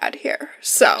iPad here.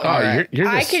 So you're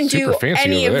I can do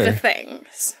any of the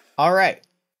things. All right.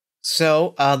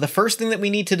 So the first thing that we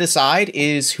need to decide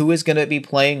is who is going to be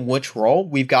playing which role.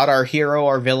 We've got our hero,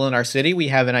 our villain, our city. We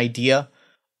have an idea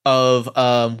of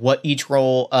what each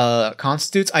role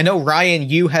constitutes. I know, Ryan,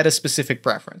 you had a specific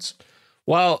preference.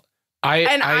 Well,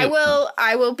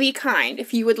 I will be kind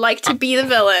if you would like to be the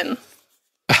villain.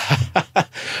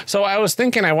 So I was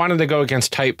thinking I wanted to go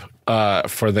against type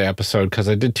for the episode because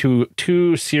I did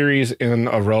two series in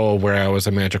a row where I was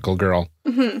a magical girl.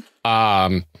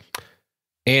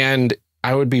 And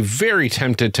I would be very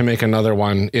tempted to make another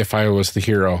one if I was the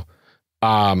hero.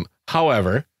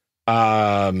 However,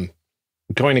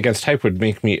 going against type would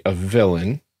make me a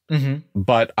villain.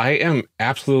 But I am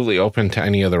absolutely open to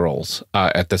any of the roles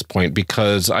at this point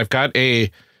because I've got an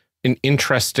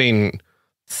interesting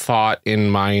thought in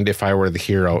mind if I were the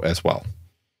hero as well.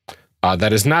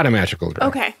 That is not a magical girl.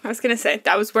 Okay, I was going to say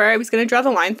that was where I was going to draw the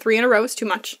line. 3 in a row is too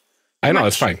much. I know,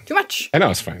 it's fine. Too much. I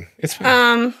know, it's fine. It's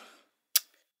fine.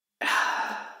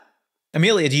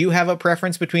 Amelia, do you have a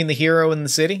preference between the hero and the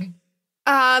city?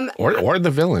 Or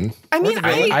the villain. I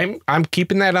mean, I'm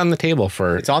keeping that on the table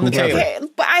for it's on the table. Okay,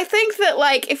 but I think that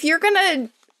like if you're gonna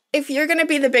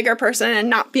be the bigger person and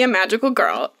not be a magical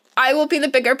girl, I will be the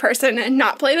bigger person and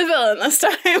not play the villain this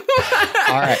time.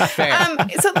 All right, fair.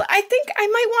 So I think I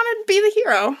might want to be the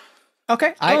hero.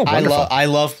 Okay, I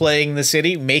love playing the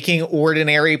city. Making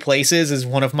ordinary places is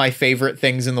one of my favorite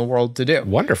things in the world to do.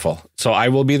 Wonderful. So I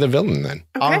will be the villain then.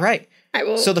 Okay. All right. I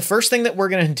will. So the first thing that we're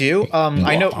going to do,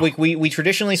 I know we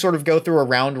traditionally sort of go through a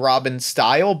round robin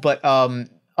style, but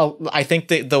I think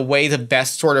that the way to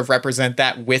best sort of represent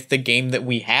that with the game that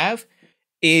we have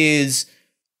is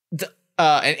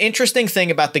an interesting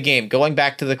thing about the game, going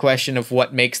back to the question of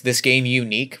what makes this game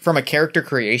unique from a character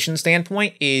creation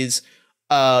standpoint is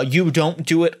you don't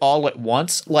do it all at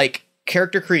once. Like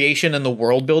character creation and the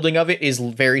world building of it is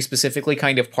very specifically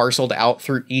kind of parceled out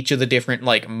through each of the different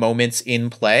like moments in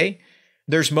play.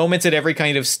 There's moments at every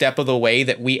kind of step of the way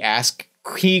that we ask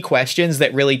key questions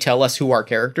that really tell us who our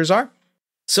characters are.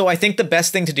 So I think the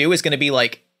best thing to do is going to be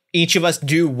like each of us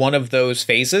do one of those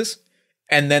phases,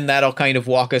 and then that'll kind of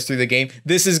walk us through the game.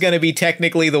 This is going to be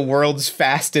technically the world's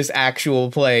fastest actual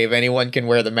play if anyone can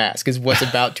wear the mask, is what's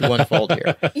about to unfold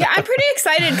here. Yeah, I'm pretty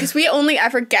excited because we only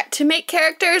ever get to make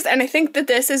characters, and I think that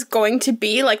this is going to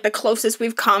be like the closest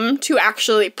we've come to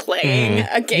actually playing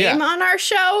a game on our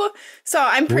show. So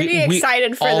I'm pretty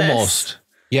excited for this.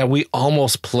 Yeah, we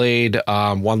almost played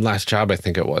One Last Job, I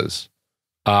think it was.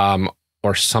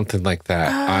 Or something like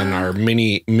that on our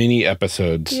mini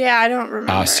episodes. Yeah, I don't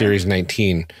remember. Series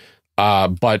 19.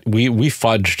 But we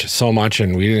fudged so much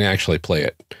and we didn't actually play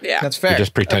it. Yeah, that's fair. We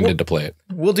just pretended to play it.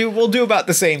 We'll do about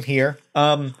the same here.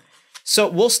 So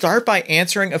we'll start by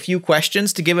answering a few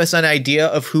questions to give us an idea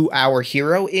of who our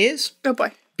hero is. Oh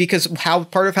boy. Because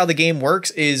part of how the game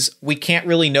works is we can't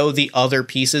really know the other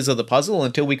pieces of the puzzle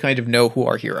until we kind of know who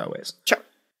our hero is. Sure.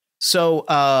 So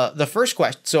the first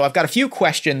question, so I've got a few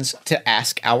questions to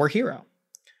ask our hero.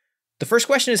 The first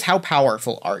question is, how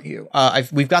powerful are you?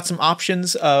 We've got some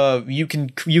options. You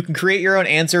can create your own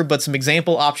answer, but some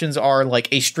example options are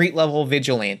like a street level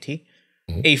vigilante,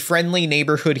 a friendly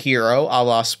neighborhood hero, a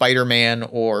la Spider-Man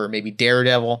or maybe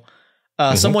Daredevil,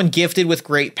 someone gifted with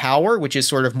great power, which is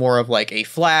sort of more of like a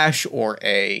Flash or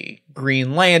a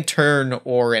Green Lantern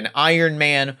or an Iron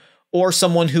Man, or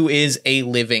someone who is a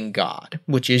living god,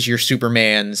 which is your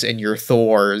Supermans and your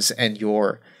Thors and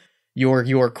your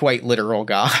quite literal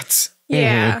gods.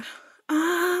 Yeah.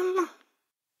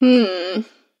 Because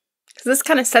this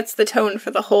kind of sets the tone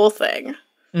for the whole thing.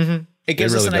 It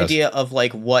gives us an idea of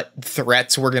like what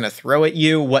threats we're going to throw at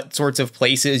you, what sorts of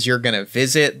places you're going to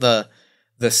visit, the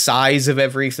size of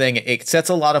everything. It sets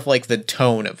a lot of like the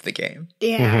tone of the game.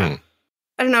 Yeah.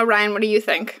 I don't know, Ryan, what do you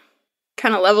think?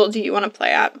 Kind of level do you want to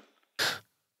play at?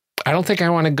 I don't think I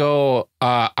want to go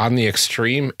on the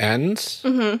extreme ends.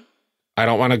 I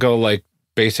don't want to go like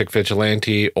basic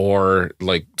vigilante or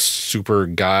like super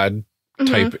god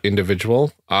type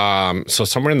individual. So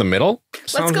somewhere in the middle.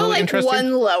 Let's go like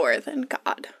one lower than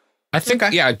god. I think,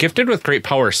 yeah, gifted with great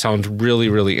power sounds really,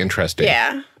 really interesting.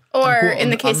 Yeah. Or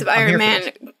in the case of Iron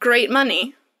Man, great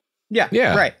money.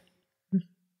 Yeah, right.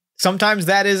 Sometimes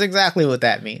that is exactly what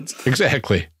that means.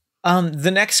 Exactly. The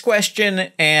next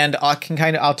question, and I'll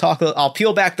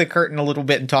peel back the curtain a little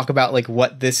bit and talk about like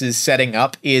what this is setting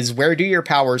up, is where do your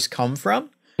powers come from?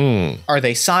 Are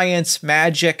they science,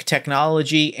 magic,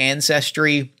 technology,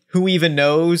 ancestry, who even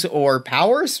knows, or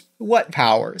powers? What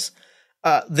powers?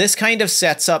 This kind of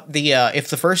sets up the, if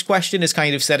the first question is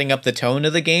kind of setting up the tone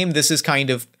of the game, this is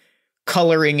kind of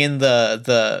coloring in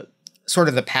the sort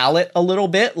of the palette a little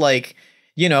bit, like,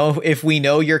 you know, if we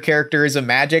know your character is a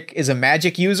magic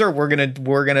user, we're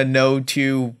gonna know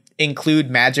to include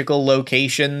magical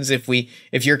locations. If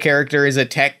your character is a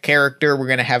tech character, we're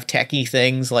gonna have techie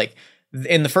things. Like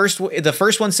in the first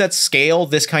one sets scale.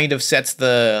 This kind of sets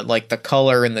the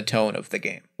color and the tone of the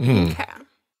game. Okay.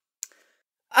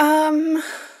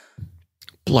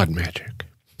 Blood magic.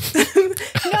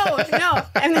 No,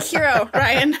 I'm the hero,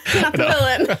 Ryan, not the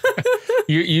villain.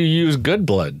 You use good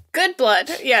blood. Good blood,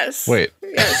 yes. Wait.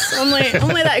 Yes, only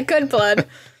that good blood.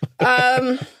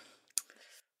 I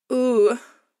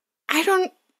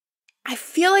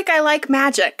feel like I like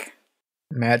magic.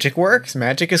 Magic works.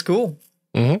 Magic is cool.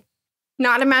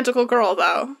 Not a magical girl,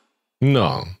 though.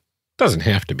 No, doesn't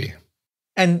have to be.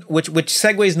 And which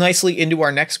segues nicely into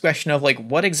our next question of like,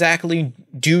 what exactly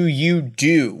do you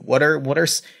do?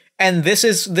 And this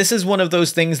is one of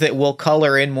those things that we'll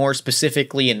color in more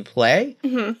specifically in play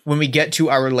when we get to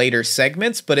our later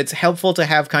segments, but it's helpful to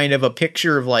have kind of a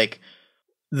picture of like,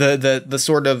 the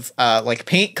sort of like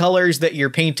paint colors that you're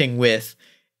painting with.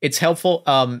 It's helpful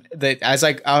that as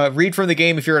I read from the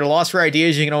game, if you're at a loss for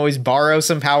ideas, you can always borrow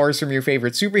some powers from your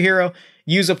favorite superhero,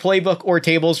 use a playbook or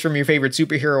tables from your favorite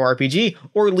superhero RPG,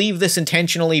 or leave this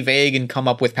intentionally vague and come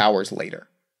up with powers later.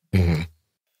 Mm-hmm.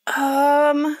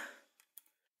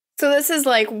 So this is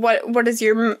like what is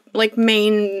your like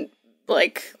main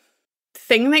like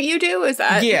thing that you do? Is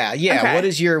that Yeah. Okay. What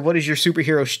is your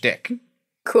superhero shtick?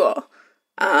 Cool?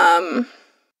 I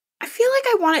feel like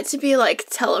I want it to be like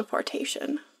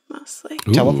teleportation mostly.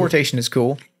 Ooh. Teleportation is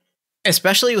cool.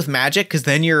 Especially with magic, because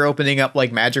then you're opening up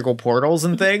like magical portals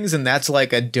and things, and that's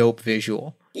like a dope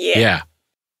visual. Yeah.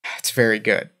 It's very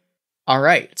good. All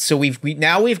right, so we've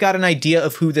got an idea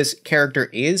of who this character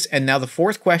is, and now the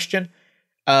fourth question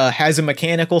has a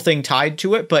mechanical thing tied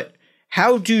to it. But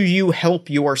how do you help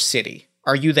your city?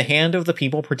 Are you the hand of the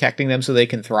people protecting them so they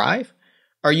can thrive?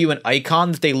 Are you an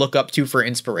icon that they look up to for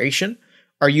inspiration?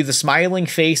 Are you the smiling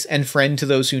face and friend to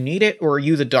those who need it, or are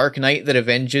you the dark knight that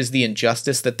avenges the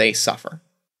injustice that they suffer?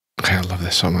 I love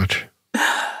this so much.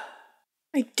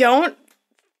 I don't.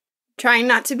 Trying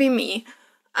not to be me.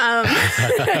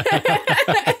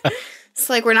 It's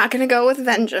like we're not going to go with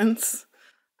vengeance.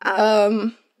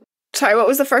 Sorry, what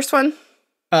was the first one?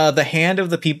 The hand of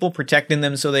the people protecting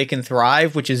them so they can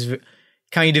thrive, which is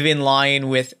kind of in line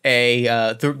with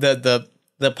the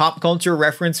pop culture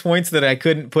reference points that I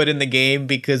couldn't put in the game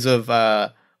because of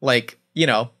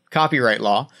copyright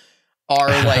law are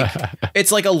like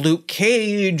it's like a Luke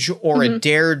Cage or a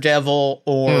Daredevil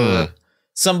or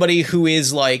somebody who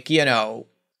is like,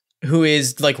 who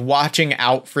is like watching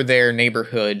out for their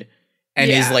neighborhood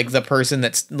and is like the person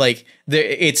that's like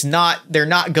they're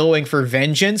not going for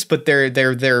vengeance, but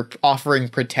they're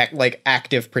offering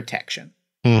active protection.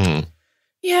 Mm-hmm.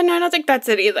 Yeah, no, I don't think that's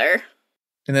it either.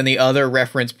 And then the other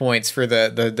reference points for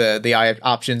the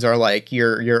options are like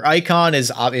your icon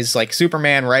is like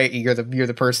Superman, right? You're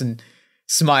the person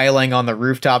smiling on the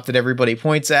rooftop that everybody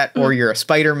points at, or you're a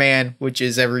Spider-Man, which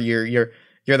is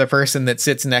you're the person that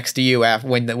sits next to you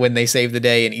when they save the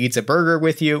day and eats a burger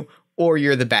with you, or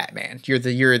you're the Batman.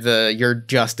 You're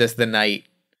Justice the Knight.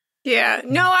 Yeah,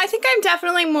 no, I think I'm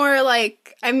definitely more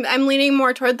like I'm leaning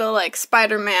more toward the like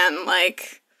Spider-Man.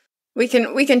 Like we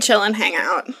can chill and hang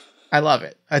out. I love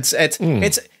it.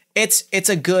 It's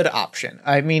a good option.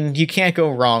 I mean, you can't go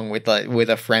wrong with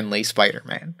a friendly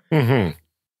Spider-Man. Mm-hmm.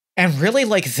 And really,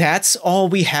 like, that's all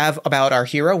we have about our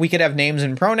hero. We could have names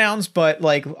and pronouns, but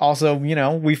like also,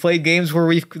 we played games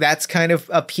where that's kind of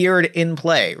appeared in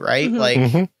play,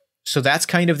 right? So that's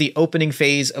kind of the opening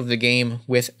phase of the game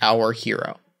with our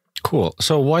hero. Cool.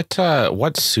 So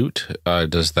what suit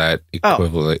does that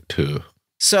equivalent to?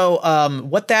 So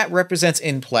what that represents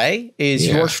in play is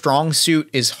your strong suit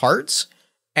is hearts.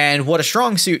 And what a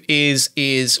strong suit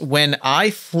is when I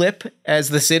flip as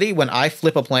the city, when I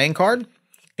flip a playing card,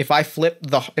 if I flip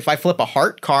a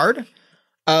heart card,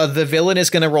 the villain is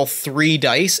going to roll 3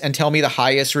 dice and tell me the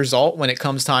highest result when it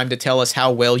comes time to tell us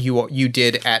how well you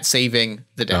did at saving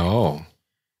the day. Oh.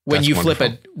 When you flip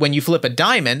a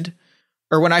diamond,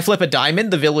 or when I flip a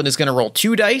diamond, the villain is going to roll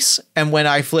 2 dice. And when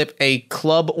I flip a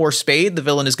club or spade, the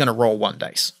villain is going to roll 1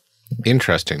 dice.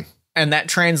 Interesting. And that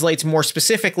translates more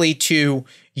specifically to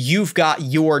you've got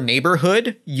your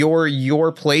neighborhood,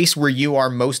 your place where you are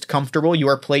most comfortable,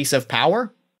 your place of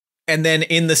power. And then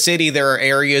in the city, there are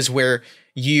areas where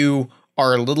you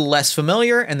are a little less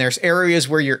familiar, and there's areas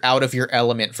where you're out of your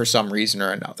element for some reason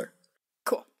or another.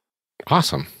 Cool.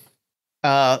 Awesome.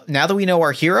 Now that we know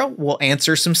our hero, we'll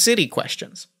answer some city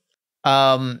questions.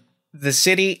 The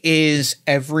city is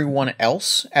everyone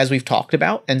else, as we've talked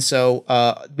about. And so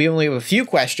we only have a few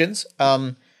questions.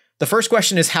 The first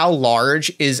question is, how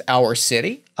large is our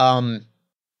city?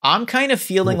 I'm kind of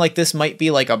feeling like this might be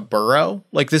like a borough.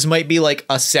 Like this might be like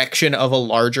a section of a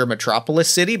larger metropolis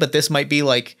city, but this might be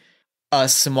like a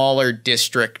smaller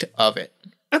district of it.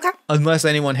 Okay. Unless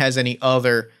anyone has any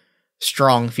other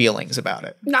strong feelings about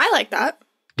it. No, I like that.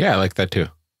 Yeah, I like that too.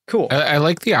 Cool. I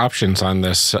like the options on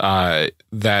this,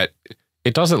 that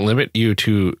it doesn't limit you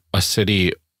to a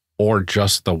city or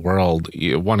just the world.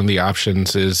 One of the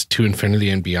options is to infinity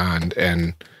and beyond.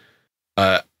 And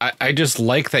I just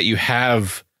like that you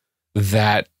have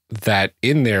that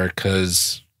in there,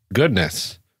 because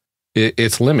goodness,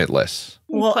 it's limitless.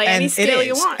 Well, play any scale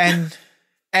you want.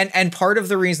 And part of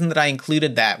the reason that I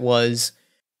included that was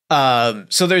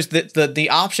so there's the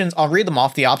options. I'll read them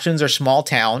off. The options are small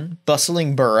town,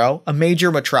 bustling borough, a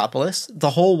major metropolis,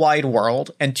 the whole wide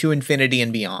world, and to infinity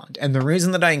and beyond. And the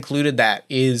reason that I included that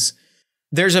is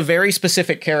there's a very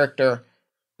specific character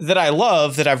that I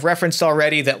love that I've referenced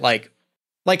already that like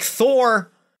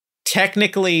Thor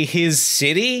technically his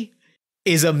city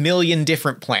is a million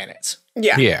different planets.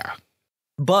 Yeah. Yeah.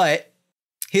 But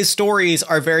his stories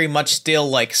are very much still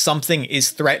like something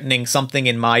is threatening something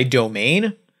in my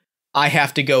domain. I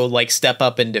have to go like step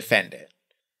up and defend it.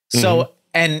 So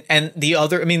and the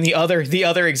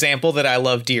other example that I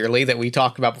love dearly that we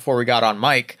talked about before we got on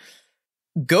mic,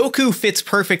 Goku fits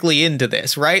perfectly into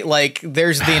this, right? Like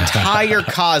there's the entire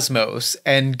cosmos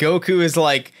and Goku is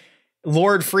like,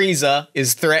 Lord Frieza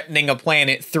is threatening a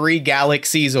planet 3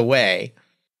 galaxies away.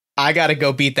 I got to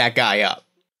go beat that guy up.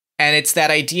 And it's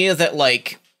that idea that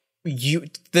like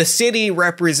the city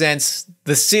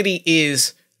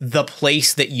is the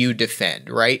place that you defend,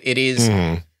 right? It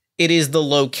is the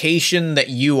location that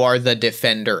you are the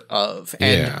defender of.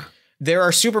 And there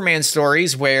are Superman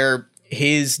stories where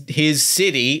his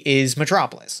city is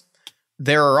Metropolis.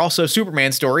 There are also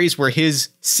Superman stories where his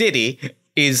city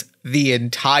is the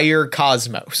entire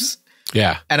cosmos.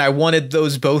 Yeah. And I wanted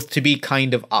those both to be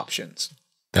kind of options.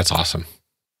 That's awesome.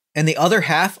 And the other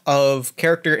half of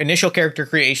initial character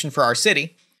creation for our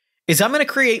city is I'm going to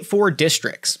create 4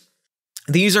 districts.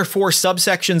 These are 4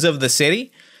 subsections of the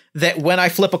city that when I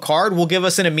flip a card will give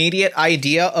us an immediate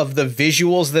idea of the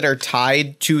visuals that are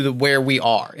tied to where we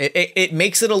are. It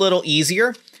makes it a little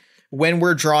easier when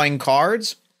we're drawing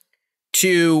cards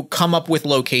to come up with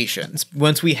locations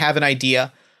once we have an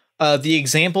idea. The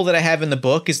example that I have in the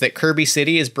book is that Kirby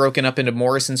City is broken up into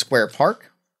Morrison Square Park,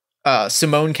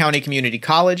 Simone County Community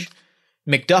College,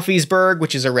 McDuffiesburg,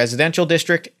 which is a residential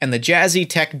district, and the Jazzy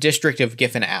Tech District of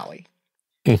Giffen Alley.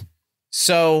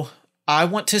 So I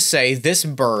want to say this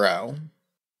borough,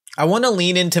 I want to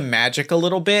lean into magic a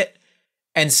little bit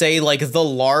and say like the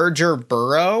larger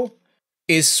borough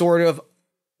is sort of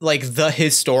like the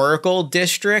historical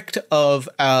district of,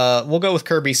 we'll go with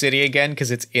Kirby City again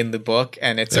because it's in the book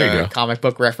and it's a comic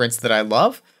book reference that I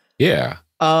love. Yeah.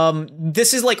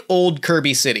 This is like old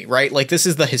Kirby City, right? Like this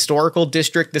is the historical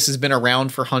district. This has been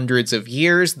around for hundreds of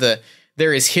years.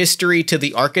 There is history to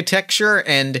the architecture,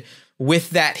 and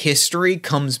with that history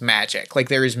comes magic. Like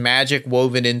there is magic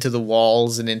woven into the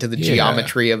walls and into the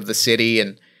geometry of the city,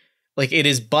 and like it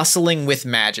is bustling with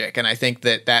magic. And I think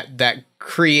that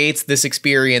creates this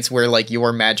experience where like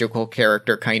your magical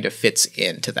character kind of fits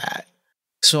into that.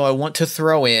 So I want to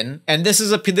throw in, and this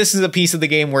is a piece of the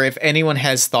game where if anyone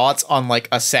has thoughts on like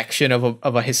a section of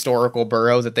a historical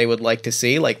borough that they would like to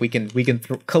see, like we can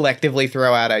collectively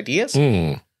throw out ideas.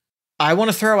 I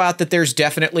want to throw out that there's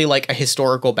definitely like a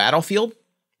historical battlefield.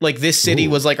 Like this city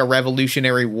was like a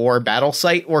Revolutionary War battle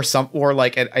site or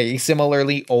like a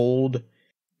similarly old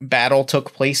battle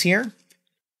took place here.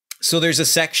 So there's a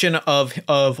section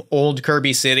of old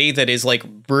Kirby City that is like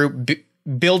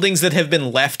buildings that have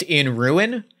been left in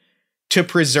ruin to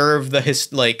preserve the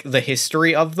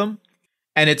history of them.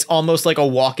 And it's almost like a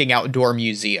walking outdoor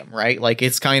museum, right? Like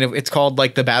it's called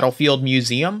like the Battlefield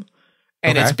Museum.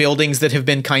 And it's buildings that have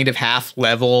been kind of half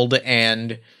leveled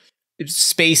and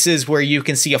spaces where you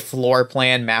can see a floor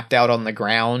plan mapped out on the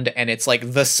ground. And it's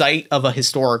like the site of a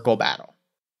historical battle.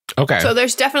 Okay. So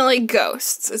there's definitely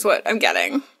ghosts is what I'm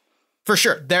getting. For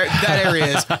sure. That area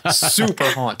is super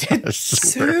haunted.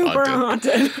 Super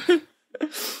haunted.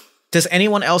 Does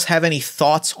anyone else have any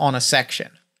thoughts on a section?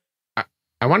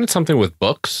 I wanted something with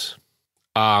books.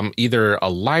 Either a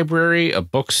library, a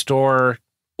bookstore,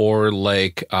 or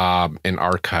like an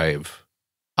archive.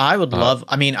 I would love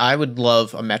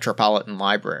a metropolitan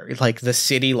library, like the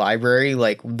city library,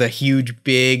 like the huge,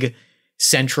 big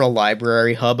central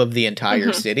library hub of the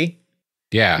entire city.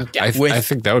 Yeah, I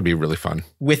think that would be really fun.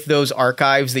 With those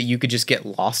archives that you could just get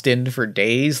lost in for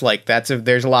days, like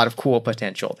there's a lot of cool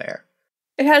potential there.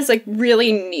 It has like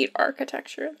really neat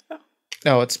architecture though.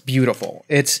 Oh, it's beautiful.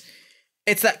 It's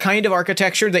that kind of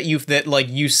architecture that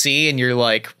you see and you're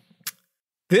like,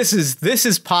 this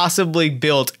is possibly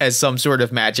built as some sort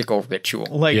of magical ritual.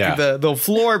 Like the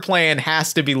floor plan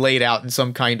has to be laid out in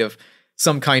some kind of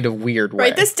weird way.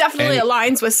 Right, this definitely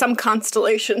aligns with some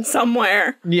constellation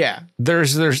somewhere. Yeah.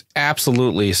 There's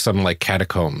absolutely some like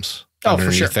catacombs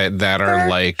underneath that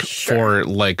are for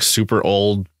like super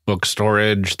old book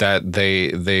storage that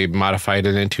they modified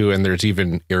it into, and there's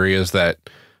even areas that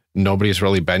nobody's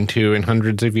really been to in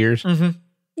hundreds of years.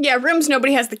 Yeah, rooms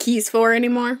nobody has the keys for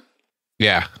anymore.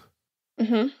 Yeah.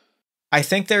 I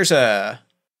think there's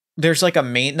like a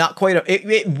main, not quite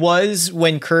it was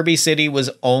when Kirby City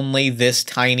was only this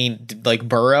tiny like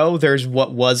borough. There's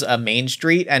what was a main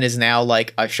street and is now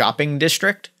like a shopping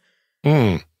district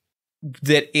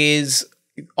that is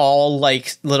all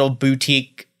like little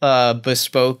boutique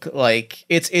bespoke, like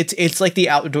it's like the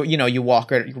outdoor, you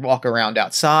walk around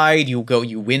outside, you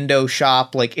window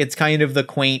shop, like it's kind of the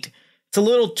quaint it's a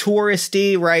little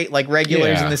touristy, right? Like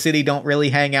regulars Yeah. in the city don't really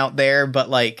hang out there, but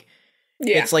like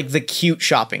it's like the cute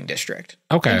shopping district.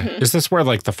 Okay. Is this where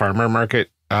like the farmer market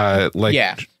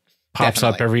pops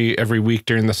up every week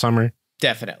during the summer?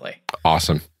 Definitely.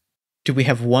 Awesome. Do we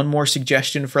have one more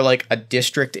suggestion for like a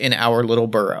district in our little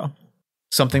borough?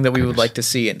 Something that we would like to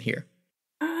see in here.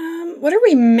 What are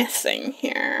we missing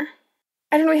here?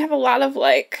 I don't know. We have a lot of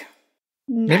like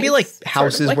maybe nice like sort of,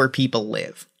 houses like- where people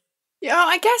live. Yeah,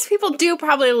 I guess people do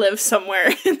probably live somewhere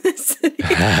in the city.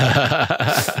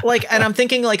 Like, and I'm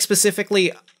thinking like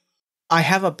specifically, I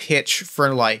have a pitch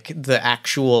for like the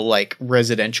actual like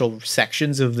residential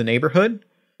sections of the neighborhood.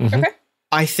 Okay.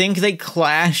 I think they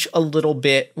clash a little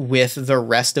bit with the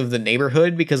rest of the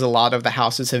neighborhood because a lot of the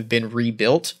houses have been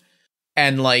rebuilt.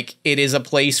 And like it is a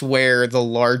place where the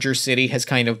larger city has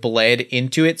kind of bled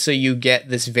into it. So you get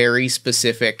this very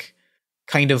specific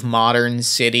kind of modern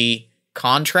city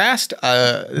contrast.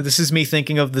 This is me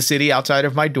thinking of the city outside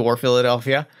of my door,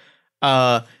 Philadelphia.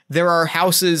 There are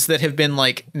houses that have been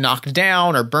like knocked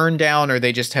down or burned down, or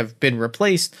they just have been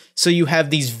replaced. So you have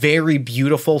these very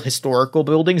beautiful historical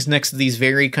buildings next to these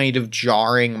very kind of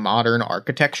jarring modern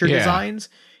architecture designs.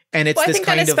 And it's I this think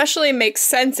that kind of especially makes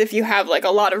sense if you have like a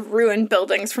lot of ruined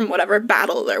buildings from whatever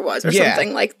battle there was or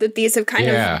something like that. These have kind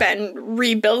of been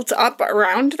rebuilt up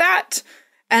around that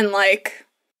and like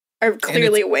are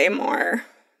clearly way more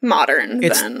modern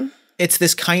than. It's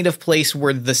this kind of place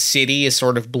where the city is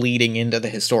sort of bleeding into the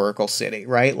historical city,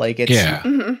 right? Like it's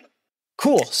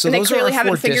cool. So and they those clearly are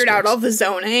haven't figured out all the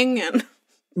zoning and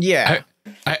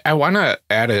I want to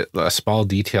add a small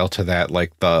detail to that.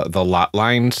 Like the lot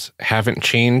lines haven't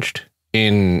changed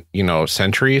in,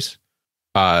 centuries,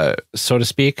 so to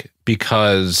speak,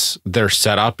 because they're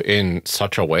set up in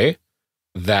such a way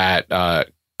that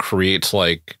creates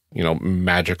like,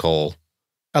 magical.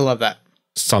 I love that.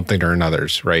 Something or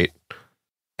another's, right?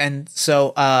 And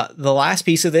so the last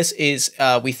piece of this is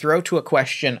we throw to a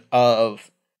question for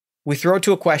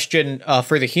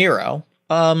the hero.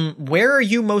 Where are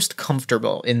you most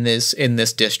comfortable in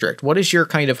this district? What is your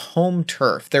kind of home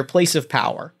turf, their place of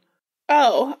power?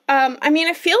 I mean,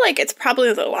 I feel like it's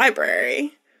probably the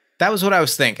library. That was what I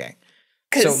was thinking.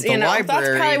 Because, that's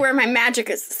probably where my magic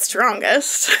is the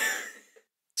strongest.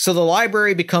 So the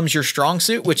library becomes your strong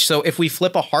suit, so if we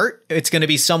flip a heart, it's going to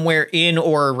be somewhere in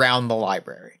or around the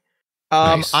library.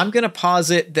 Nice. I'm going to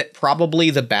posit that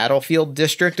probably the battlefield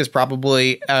district is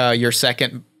probably your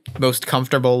second most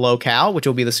comfortable locale, which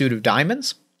will be the suit of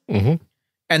diamonds. And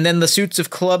then the suits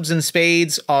of clubs and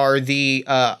spades are I'm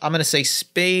going to say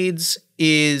spades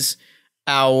is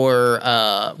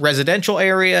our residential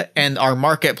area and our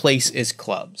marketplace is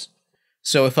clubs.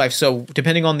 So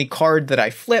depending on the card that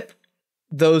I flip,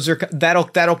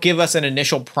 that'll give us an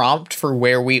initial prompt for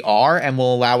where we are and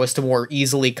will allow us to more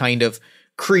easily kind of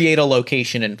create a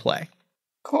location and play.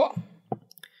 Cool.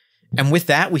 And with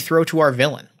that, we throw to our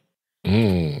villain.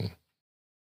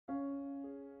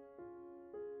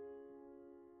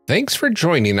 Thanks for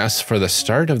joining us for the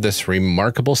start of this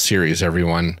remarkable series,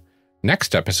 everyone.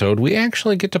 Next episode, we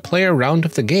actually get to play a round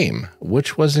of the game,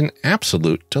 which was an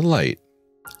absolute delight.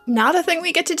 Not a thing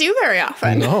we get to do very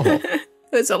often. No.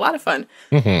 It was a lot of fun.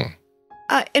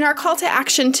 In our call to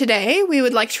action today, we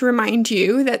would like to remind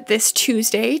you that this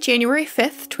Tuesday, January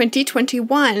 5th,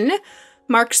 2021,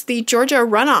 marks the Georgia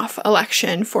runoff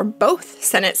election for both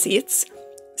Senate seats.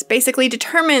 This basically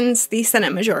determines the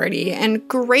Senate majority and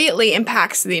greatly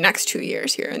impacts the next 2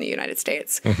 years here in the United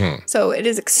States. So it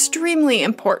is extremely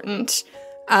important.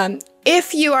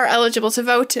 If you are eligible to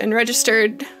vote and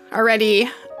registered already,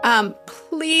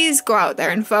 please go out there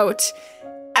and vote.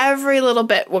 Every little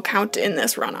bit will count in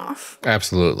this runoff.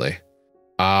 Absolutely.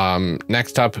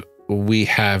 Next up, we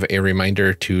have a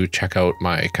reminder to check out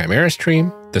my Chimera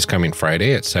stream this coming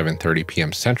Friday at 7:30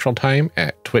 p.m. Central Time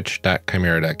at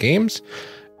twitch.chimera.games.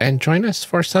 And join us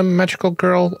for some Magical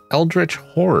Girl Eldritch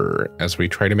horror as we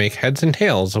try to make heads and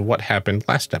tails of what happened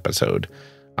last episode.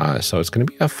 So it's going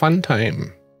to be a fun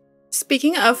time.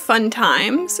 Speaking of fun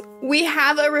times, we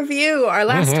have a review, our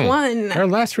last one. Our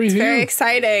last review. It's very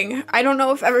exciting. I don't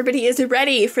know if everybody is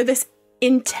ready for this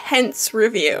intense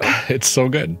review. It's so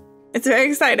good. It's very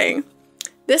exciting.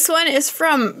 This one is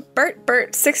from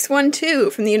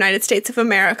BertBert612 from the United States of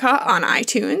America on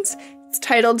iTunes. It's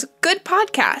titled Good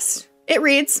Podcast. It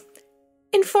reads,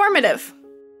 informative.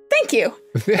 Thank you.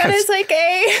 Yes. That is like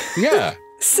a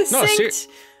succinct...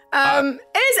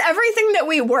 it is everything that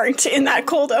we weren't in that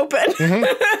cold open.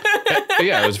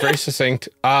 Yeah, it was very succinct.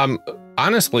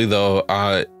 Honestly, though,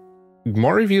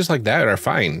 more reviews like that are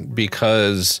fine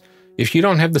because if you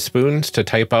don't have the spoons to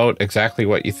type out exactly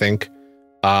what you think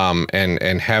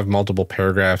and have multiple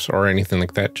paragraphs or anything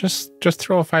like that, just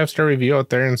throw a 5-star review out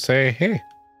there and say, hey,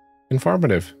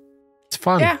 informative. It's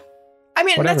fun. Yeah. I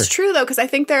mean, Whatever. that's true, though, because I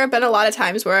think there have been a lot of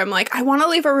times where I'm like, I want to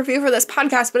leave a review for this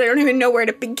podcast, but I don't even know where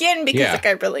to begin because like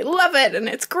I really love it and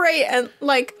it's great. And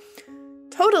like,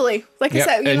 totally. Like I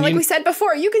said, like we said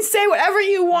before, you can say whatever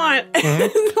you want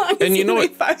as long as you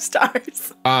leave 5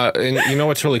 stars. And you know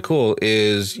what's really cool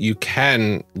is you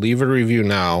can leave a review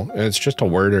now, and it's just a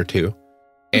word or two,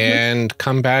 and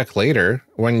come back later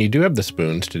when you do have the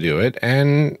spoons to do it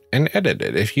and edit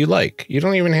it if you like. You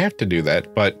don't even have to do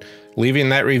that, but leaving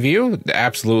that review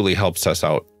absolutely helps us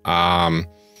out.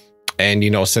 And, you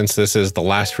know, since this is the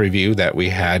last review that we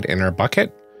had in our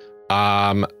bucket,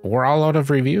 we're all out of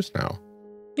reviews now.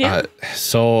 Yeah.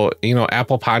 So, you know,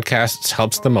 Apple Podcasts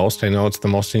helps the most. I know it's the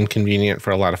most inconvenient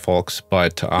for a lot of folks,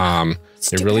 but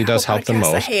it really does help the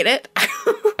most. I hate it.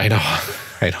 I know.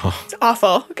 It's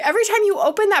awful. Every time you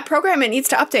open that program, it needs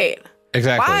to update.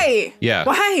 Exactly. Why? Yeah.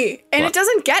 Why? And it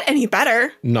doesn't get any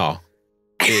better. No.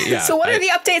 Yeah. So what are the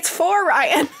updates for,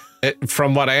 Ryan?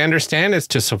 From what I understand, it's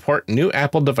to support new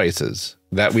Apple devices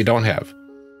that we don't have.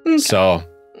 Okay. So,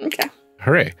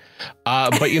 hooray.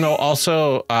 But, you know,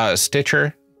 also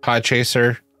Stitcher,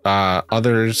 Podchaser,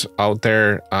 others out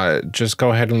there, just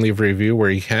go ahead and leave a review where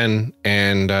you can,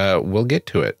 and we'll get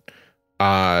to it.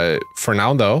 For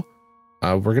now, though,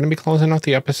 we're going to be closing out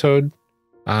the episode.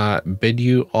 Bid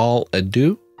you all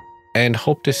adieu, and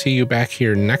hope to see you back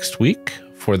here next week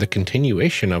for the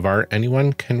continuation of our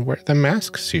Anyone Can Wear the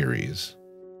Mask series.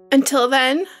 Until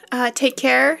then, take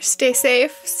care, stay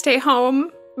safe, stay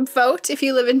home, vote if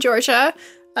you live in Georgia,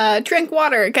 drink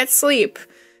water, get sleep,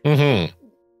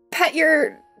 pet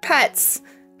your pets,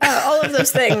 all of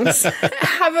those things.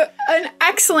 Have an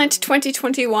excellent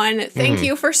 2021. Thank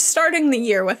you for starting the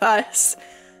year with us,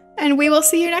 and we will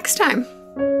see you next time.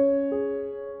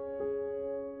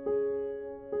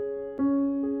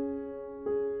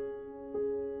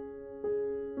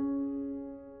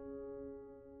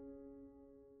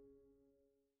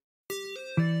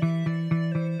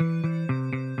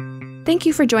 Thank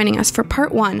you for joining us for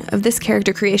part 1 of this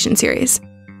character creation series.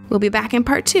 We'll be back in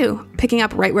part 2, picking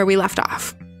up right where we left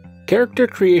off. Character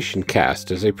Creation Cast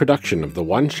is a production of the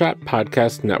One Shot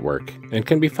Podcast Network and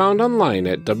can be found online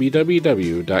at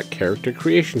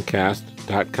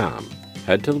www.charactercreationcast.com.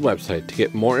 Head to the website to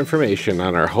get more information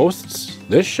on our hosts,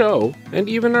 this show, and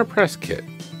even our press kit.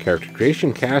 Character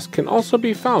Creation Cast can also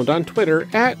be found on Twitter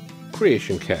at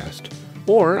CreationCast,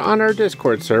 or on our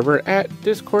Discord server at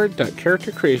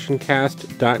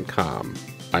discord.charactercreationcast.com.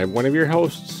 I'm one of your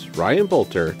hosts, Ryan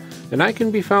Bolter, and I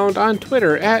can be found on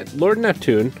Twitter at Lord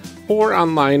Neptune or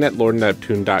online at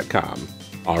lordneptune.com.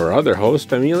 Our other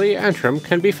host, Amelia and Ryan,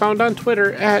 can be found on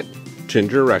Twitter at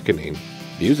Ginger Reckoning.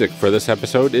 Music for this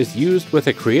episode is used with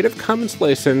a Creative Commons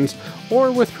license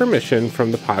or with permission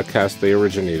from the podcast they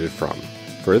originated from.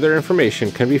 Further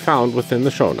information can be found within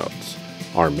the show notes.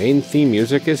 Our main theme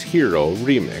music is Hero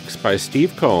Remix by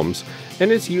Steve Combs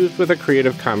and is used with a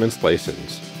Creative Commons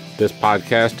license. This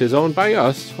podcast is owned by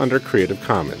us under Creative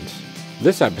Commons.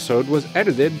 This episode was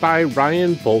edited by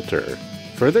Ryan Bolter.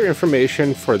 Further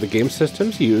information for the game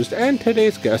systems used and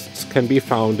today's guests can be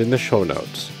found in the show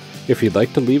notes. If you'd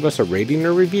like to leave us a rating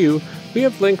or review, we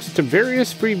have links to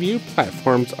various review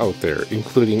platforms out there,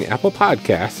 including Apple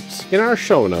Podcasts, in our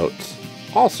show notes.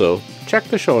 Also, check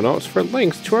the show notes for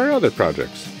links to our other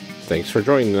projects. Thanks for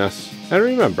joining us, and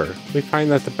remember, we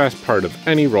find that the best part of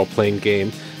any role-playing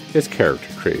game is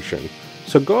character creation.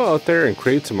 So go out there and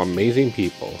create some amazing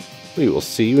people. We will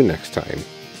see you next time.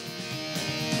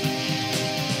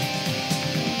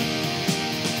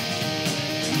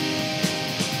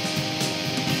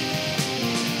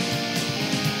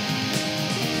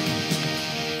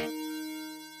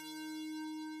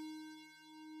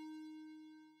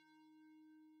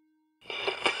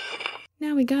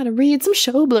 Now we gotta read some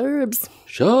show blurbs.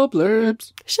 Show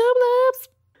blurbs. Show blurbs.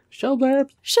 Show blurbs.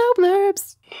 Show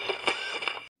blurbs.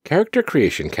 Character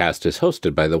Creation Cast is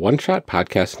hosted by the One Shot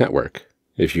Podcast Network.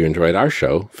 If you enjoyed our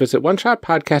show, visit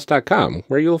oneshotpodcast.com,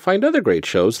 where you'll find other great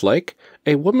shows like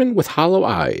A Woman with Hollow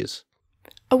Eyes.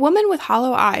 A Woman with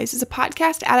Hollow Eyes is a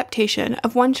podcast adaptation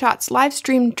of One Shot's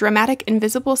live-streamed dramatic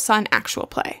Invisible Sun actual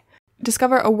play.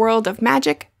 Discover a world of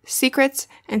magic, secrets,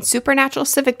 and supernatural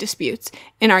civic disputes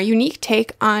in our unique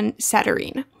take on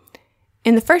Saturnine.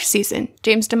 In the first season,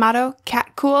 James D'Amato,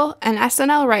 Kat Cool, and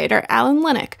SNL writer Alan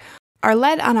Linick are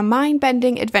led on a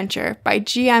mind-bending adventure by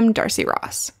GM Darcy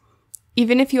Ross.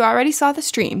 Even if you already saw the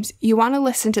streams, you want to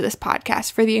listen to this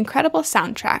podcast for the incredible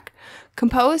soundtrack,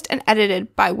 composed and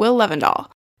edited by Will Levendahl,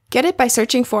 Get it by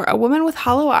searching for A Woman with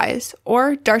Hollow Eyes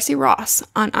or Darcy Ross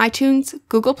on iTunes,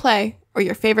 Google Play, or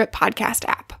your favorite podcast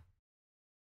app.